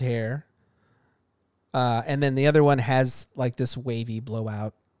straight blonde hair. And then the other one has like this wavy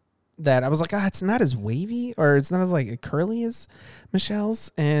blowout that I was like, it's not as wavy, or it's not as like curly as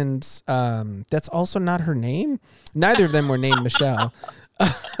Michelle's. And that's also not her name. Neither of them were named Michelle.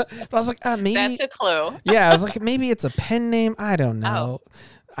 But I was like, maybe that's a clue. Yeah, I was like, maybe it's a pen name. I don't know.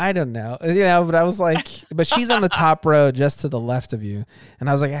 I don't know. But I was like, but she's on the top row just to the left of you. And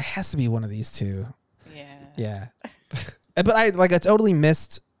I was like, it has to be one of these two. Yeah. But I totally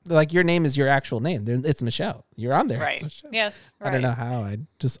missed, like, your name is your actual name. It's Michelle. You're on there. Right. Yes. Right. I don't know how. I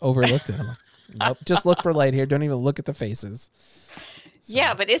just overlooked it. I'm like, nope. Just look for light here. Don't even look at the faces. So.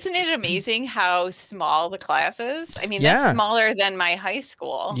 Yeah, but isn't it amazing how small the class is? I mean, that's smaller than my high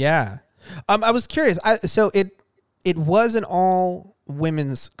school. Yeah. I was curious. So it was an all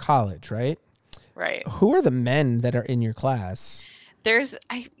women's college, right? Right. Who are the men that are in your class?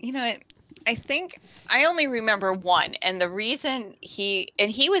 I think I only remember one, and the reason he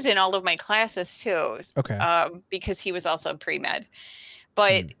was in all of my classes too. Okay. Because he was also pre-med,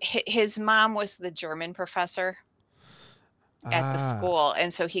 but his mom was the German professor at the school,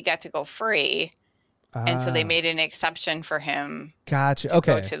 and so he got to go free, and so they made an exception for him. Gotcha.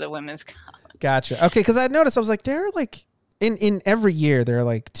 Okay. To go to the women's college. Gotcha. Okay, because I noticed, I was like, there are like in every year there are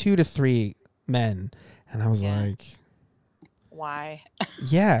like 2 to 3 men, and I was like, why?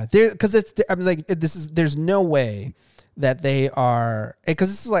 Yeah, because I'm like, there's no way that they are, because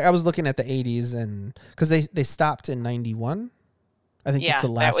this is like, I was looking at the 80s, and because they stopped in 91. I think it's the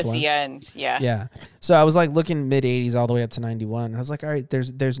last one. That was the end. Yeah. Yeah. So I was like looking mid 80s all the way up to 91. I was like, all right,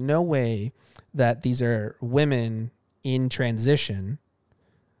 there's no way that these are women in transition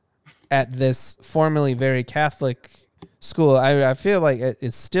at this formerly very Catholic school. I feel like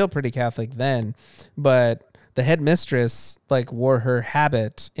it's still pretty Catholic then, but the headmistress like wore her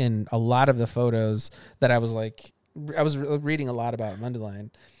habit in a lot of the photos that I was reading a lot about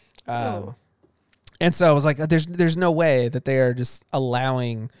Mundelein. And so I was like, there's no way that they are just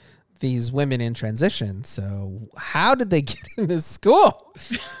allowing these women in transition. So how did they get in this school?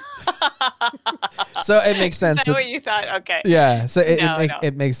 So it makes sense. Is that what you thought? Okay. Yeah. So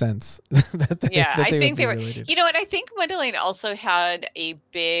it makes sense. I think they were related. You know what? I think Mundelein also had a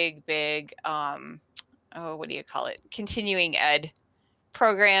big what do you call it? Continuing ed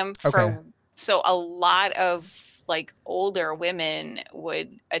program so a lot of like older women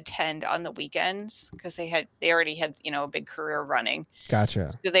would attend on the weekends because they already had a big career running. Gotcha.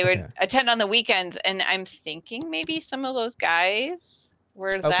 So they would attend on the weekends, and I'm thinking maybe some of those guys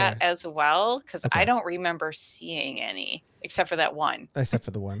were that as well, because I don't remember seeing any except for that one. Except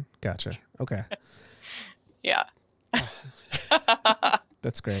for the one. Gotcha. Okay. Yeah.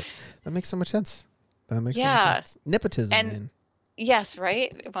 That's great. That makes so much sense. So much sense. Nepotism. And yes,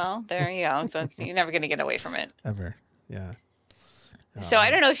 right? Well, there you go. So you're never going to get away from it. Ever. Yeah. So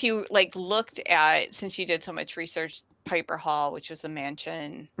I don't know if you looked at, since you did so much research, Piper Hall, which was a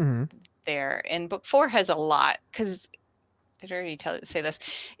mansion there. And book 4 has a lot, because did I already say this?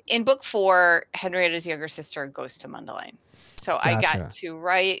 In book 4, Henrietta's younger sister goes to Mundelein. So I got to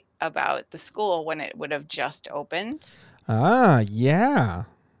write about the school when it would have just opened. Yeah.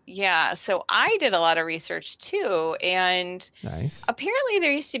 Yeah, so I did a lot of research too, and nice. Apparently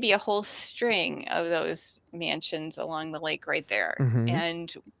there used to be a whole string of those mansions along the lake right there.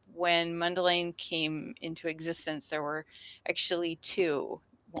 And when Mundelein came into existence, there were actually 2.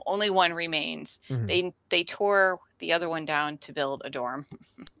 Well, only one remains. They tore the other one down to build a dorm.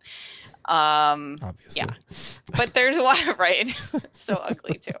 Obviously. Yeah, but there's one, right? It's so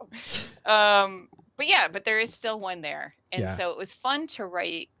ugly too. But there is still one there, and Yeah. so it was fun to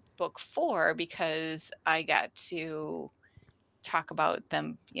write book 4 because I got to talk about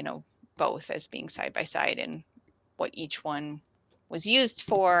them, both as being side by side and what each one was used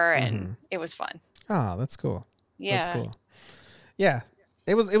for, and it was fun. Oh, that's cool. Yeah, That's cool. Yeah.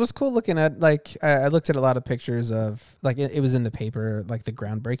 It was cool looking at, like, I looked at a lot of pictures of, like, it was in the paper, like the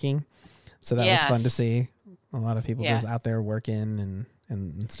groundbreaking. So that was fun to see. A lot of people just out there working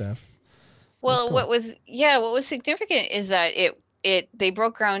and stuff. Well, cool. what was significant is that they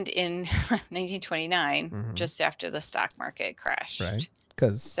broke ground in 1929, just after the stock market crashed. Right.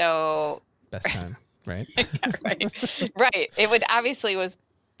 Because So best time, right? yeah, right. It was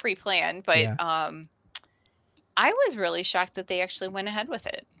pre-planned, but I was really shocked that they actually went ahead with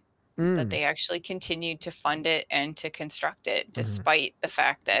it. That they actually continued to fund it and to construct it, despite the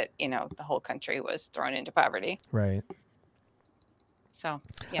fact that the whole country was thrown into poverty. Right. So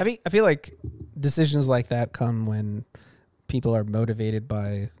I mean, I feel like decisions like that come when people are motivated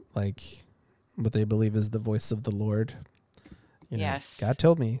by, like, what they believe is the voice of the Lord. Yes. God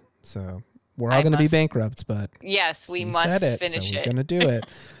told me, so we're all going to be bankrupt, but yes, we he must said it, finish so we're it. going to do it.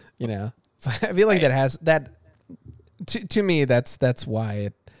 So I feel like that has that. To me, that's why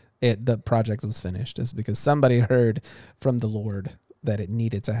the project was finished, is because somebody heard from the Lord that it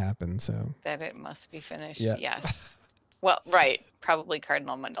needed to happen. So that it must be finished. Yeah. Yes. Well, right. Probably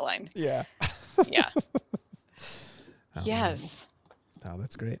Cardinal Mundelein. yeah. Yeah. Oh, Yes. man. Oh,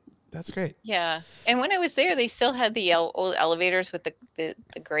 that's great. That's great. Yeah. And when I was there, they still had the old elevators with the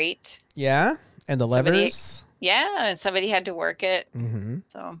grate. Yeah, and the Somebody- levers. Yeah, and somebody had to work it. Mm-hmm.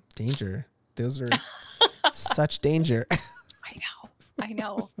 So Danger. Those are such danger. I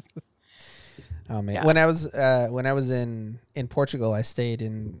know. Oh man! Yeah. When I was in Portugal, I stayed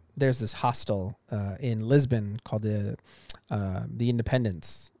in. There's this hostel in Lisbon called the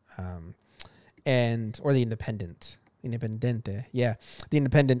Independence, or the Independente. Yeah, the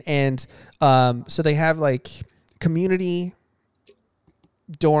Independent. And so they have, like, community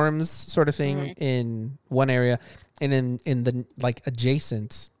dorms sort of thing in one area, and in the, like,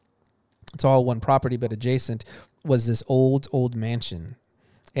 adjacent. It's all one property, but adjacent was this old mansion.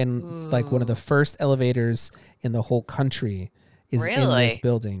 And like one of the first elevators in the whole country is in this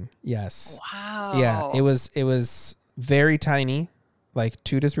building. Yes. Wow. Yeah. It was very tiny, like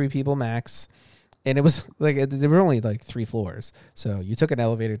 2 to 3 people max. And it was like, there were only like 3 floors. So you took an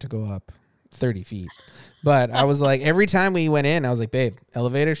elevator to go up 30 feet. But I was like, every time we went in, I was like, babe,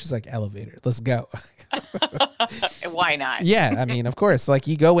 elevator? She's like, elevator. Let's go. Why not? Yeah, I mean, of course. Like,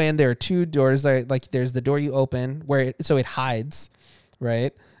 you go in, there are 2 doors. Like, there's the door you open so it hides,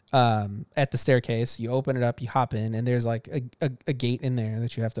 right? At the staircase, you open it up, you hop in, and there's like a gate in there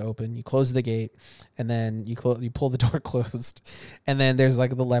that you have to open. You close the gate, and then you pull the door closed, and then there's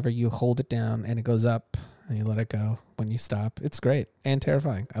like the lever. You hold it down, and it goes up, and you let it go when you stop. It's great and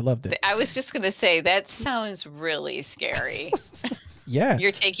terrifying. I loved it. I was just gonna say that sounds really scary. Yeah,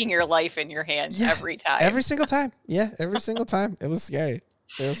 You're taking your life in your hands every time. every single time. Yeah, every single time. It was scary.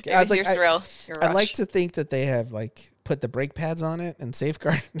 It was scary. It was your thrill. Your I'd rush. like to think that they have, like, put the brake pads on it and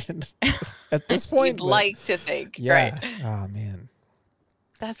safeguarded it at this point. You'd like to think, yeah. right? Oh man.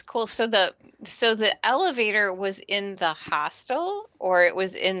 That's cool. So the elevator was in the hostel, or it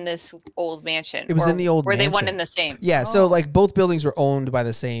was in this old mansion? It was in the old Were they mansion. one and the same? Yeah. So, like, both buildings were owned by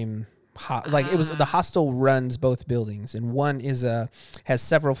the same. It was the hostel runs both buildings, and one has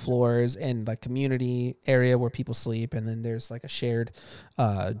several floors and, like, community area where people sleep, and then there's like a shared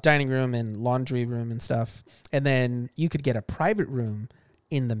dining room and laundry room and stuff, and then you could get a private room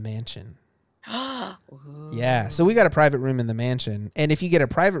in the mansion. Yeah, so we got a private room in the mansion, and if you get a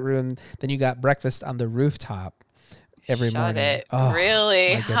private room, then you got breakfast on the rooftop every morning. It. Oh,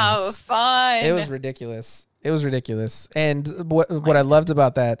 Really? my How goodness. fun. It was ridiculous. And what I loved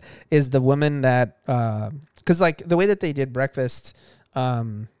about that is the woman that, because, like, the way that they did breakfast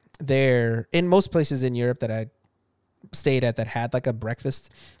there, in most places in Europe that I stayed at that had, like, a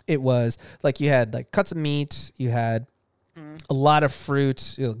breakfast, it was like you had, like, cuts of meat, you had a lot of fruit,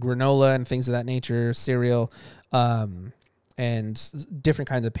 granola and things of that nature, cereal, and different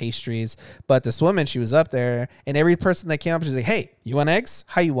kinds of pastries. But this woman, she was up there, and every person that came up, she was like, "Hey, you want eggs?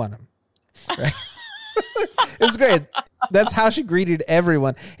 How you want them?" Right? It was great. That's how she greeted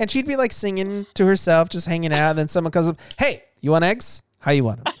everyone. And she'd be, like, singing to herself, just hanging out. And then someone comes up, "Hey, you want eggs? How you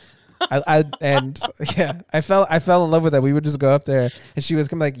want them?" I fell in love with that. We would just go up there, and she would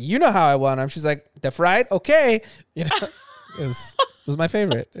come like, "You know how I want them." She's like, "They're fried? Okay." It was my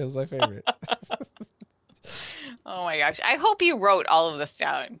favorite. It was my favorite. Oh my gosh. I hope you wrote all of this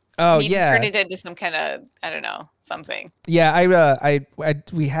down. Oh You yeah. turned it into some kind of, I don't know, something. Yeah, I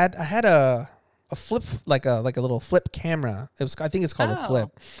had a flip, like a little flip camera. I think it's called a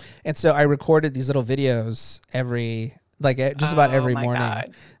flip. And so I recorded these little videos just about every morning. God.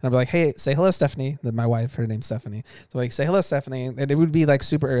 And I'd be like, hey, say hello, Stephanie. My wife, her name's Stephanie. So like, say hello, Stephanie. And it would be like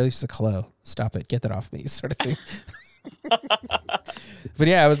super early. She's like, hello, stop it, get that off me, sort of thing. But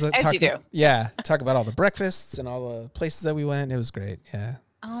yeah, I was talk about all the breakfasts and all the places that we went. It was great. Yeah.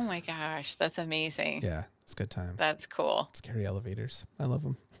 Oh my gosh, that's amazing. Yeah, it's a good time. That's cool. Scary elevators. I love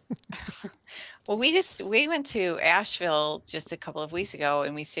them. Well, we went to Asheville just a couple of weeks ago,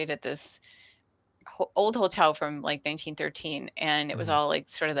 and we stayed at this old hotel from like 1913, and it was all like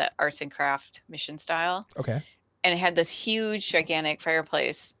sort of that arts and craft mission style. Okay. And it had this huge, gigantic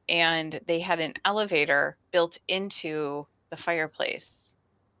fireplace, and they had an elevator built into the fireplace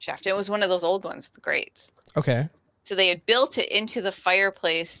shaft. It was one of those old ones with the grates. Okay. So they had built it into the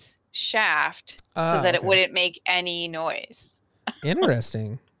fireplace shaft so that it wouldn't make any noise.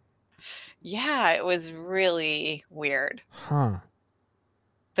 Interesting. Yeah, it was really weird. Huh.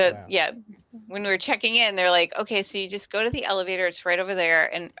 Yeah, when we were checking in, they're like, okay, so you just go to the elevator, it's right over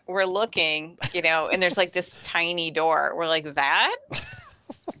there, and we're looking, and there's like this tiny door. We're like, that?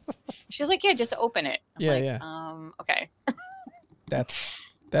 She's like, yeah, just open it. I'm okay.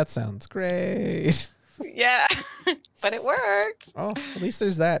 That sounds great. Yeah, but it worked. Oh, at least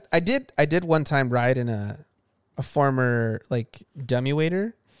there's that. I did one time ride in a former like dummy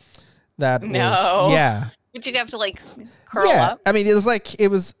waiter. That was, yeah. Would you have to like curl up? I mean, it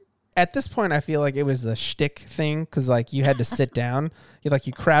was at this point, I feel like it was the shtick thing, because like you had to sit down.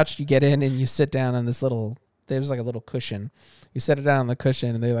 You crouched, you get in, and you sit down on this little. There was like a little cushion. You set it down on the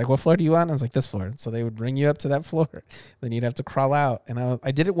cushion, and they're like, "What floor do you want?" I was like, "This floor." So they would bring you up to that floor. Then you'd have to crawl out, and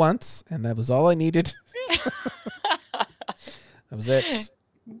I did it once, and that was all I needed. That was it.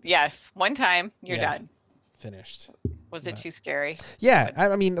 Yes, one time you're done. Finished. Was it too scary? Yeah,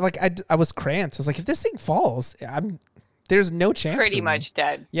 I mean, like I was cramped. I was like, if this thing falls, there's no chance. Pretty much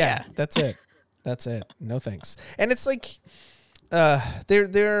dead. Yeah, that's it. That's it. No thanks. And it's like,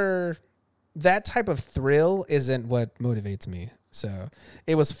 that type of thrill isn't what motivates me. So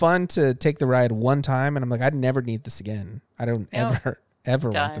it was fun to take the ride one time, and I'm like, I'd never need this again. I don't ever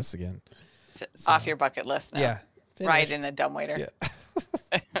want this again. So, off your bucket list now. Yeah. Ride in a dumbwaiter. Yeah.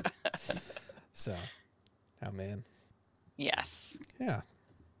 So, oh man. Yes. Yeah.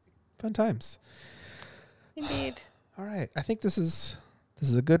 Fun times. Indeed. All right. I think this is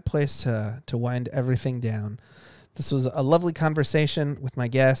a good place to wind everything down. This was a lovely conversation with my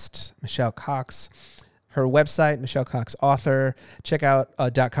guest, Michelle Cox. Her website, Michelle Cox Author. Check out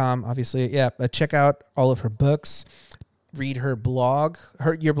 .com, obviously. Yeah. Check out all of her books. Read her blog.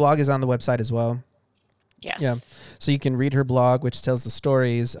 Your blog is on the website as well. Yes. Yeah. So you can read her blog, which tells the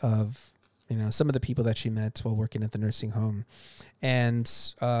stories of some of the people that she met while working at the nursing home. And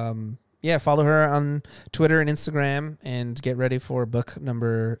follow her on Twitter and Instagram, and get ready for book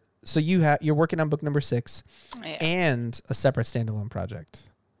number. So you're working on book number 6 and a separate standalone project.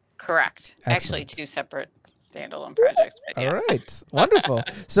 Correct. Excellent. Actually, 2 separate standalone projects. All right. Wonderful.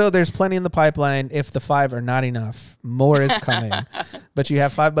 So there's plenty in the pipeline. If the 5 are not enough, more is coming. But you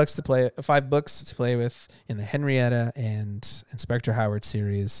have 5 books to play with in the Henrietta and Inspector Howard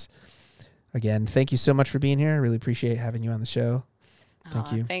series. Again, thank you so much for being here. I really appreciate having you on the show.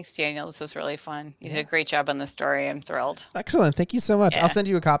 Thank you. Thanks, Daniel. This was really fun. You did a great job on the story. I'm thrilled. Excellent. Thank you so much. Yeah. I'll send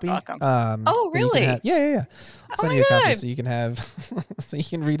you a copy. Welcome. Oh, really? Yeah. I'll send you a copy so you can have, so you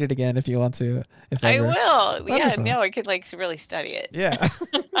can read it again if you want to. I will. Wonderful. Yeah, no, I could really study it. Yeah.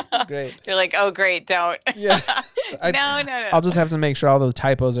 Great. You're like, oh, great, don't. Yeah. No. I'll just have to make sure all the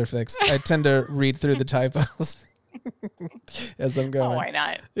typos are fixed. I tend to read through the typos as I'm going. Oh, why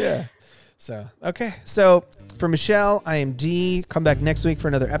not? Yeah. So, okay. So for Michelle, I am D. Come back next week for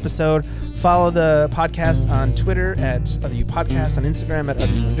another episode. Follow the podcast on Twitter at OtherU Podcast, on Instagram at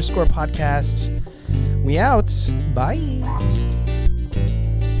OtherU_podcast. We out. Bye.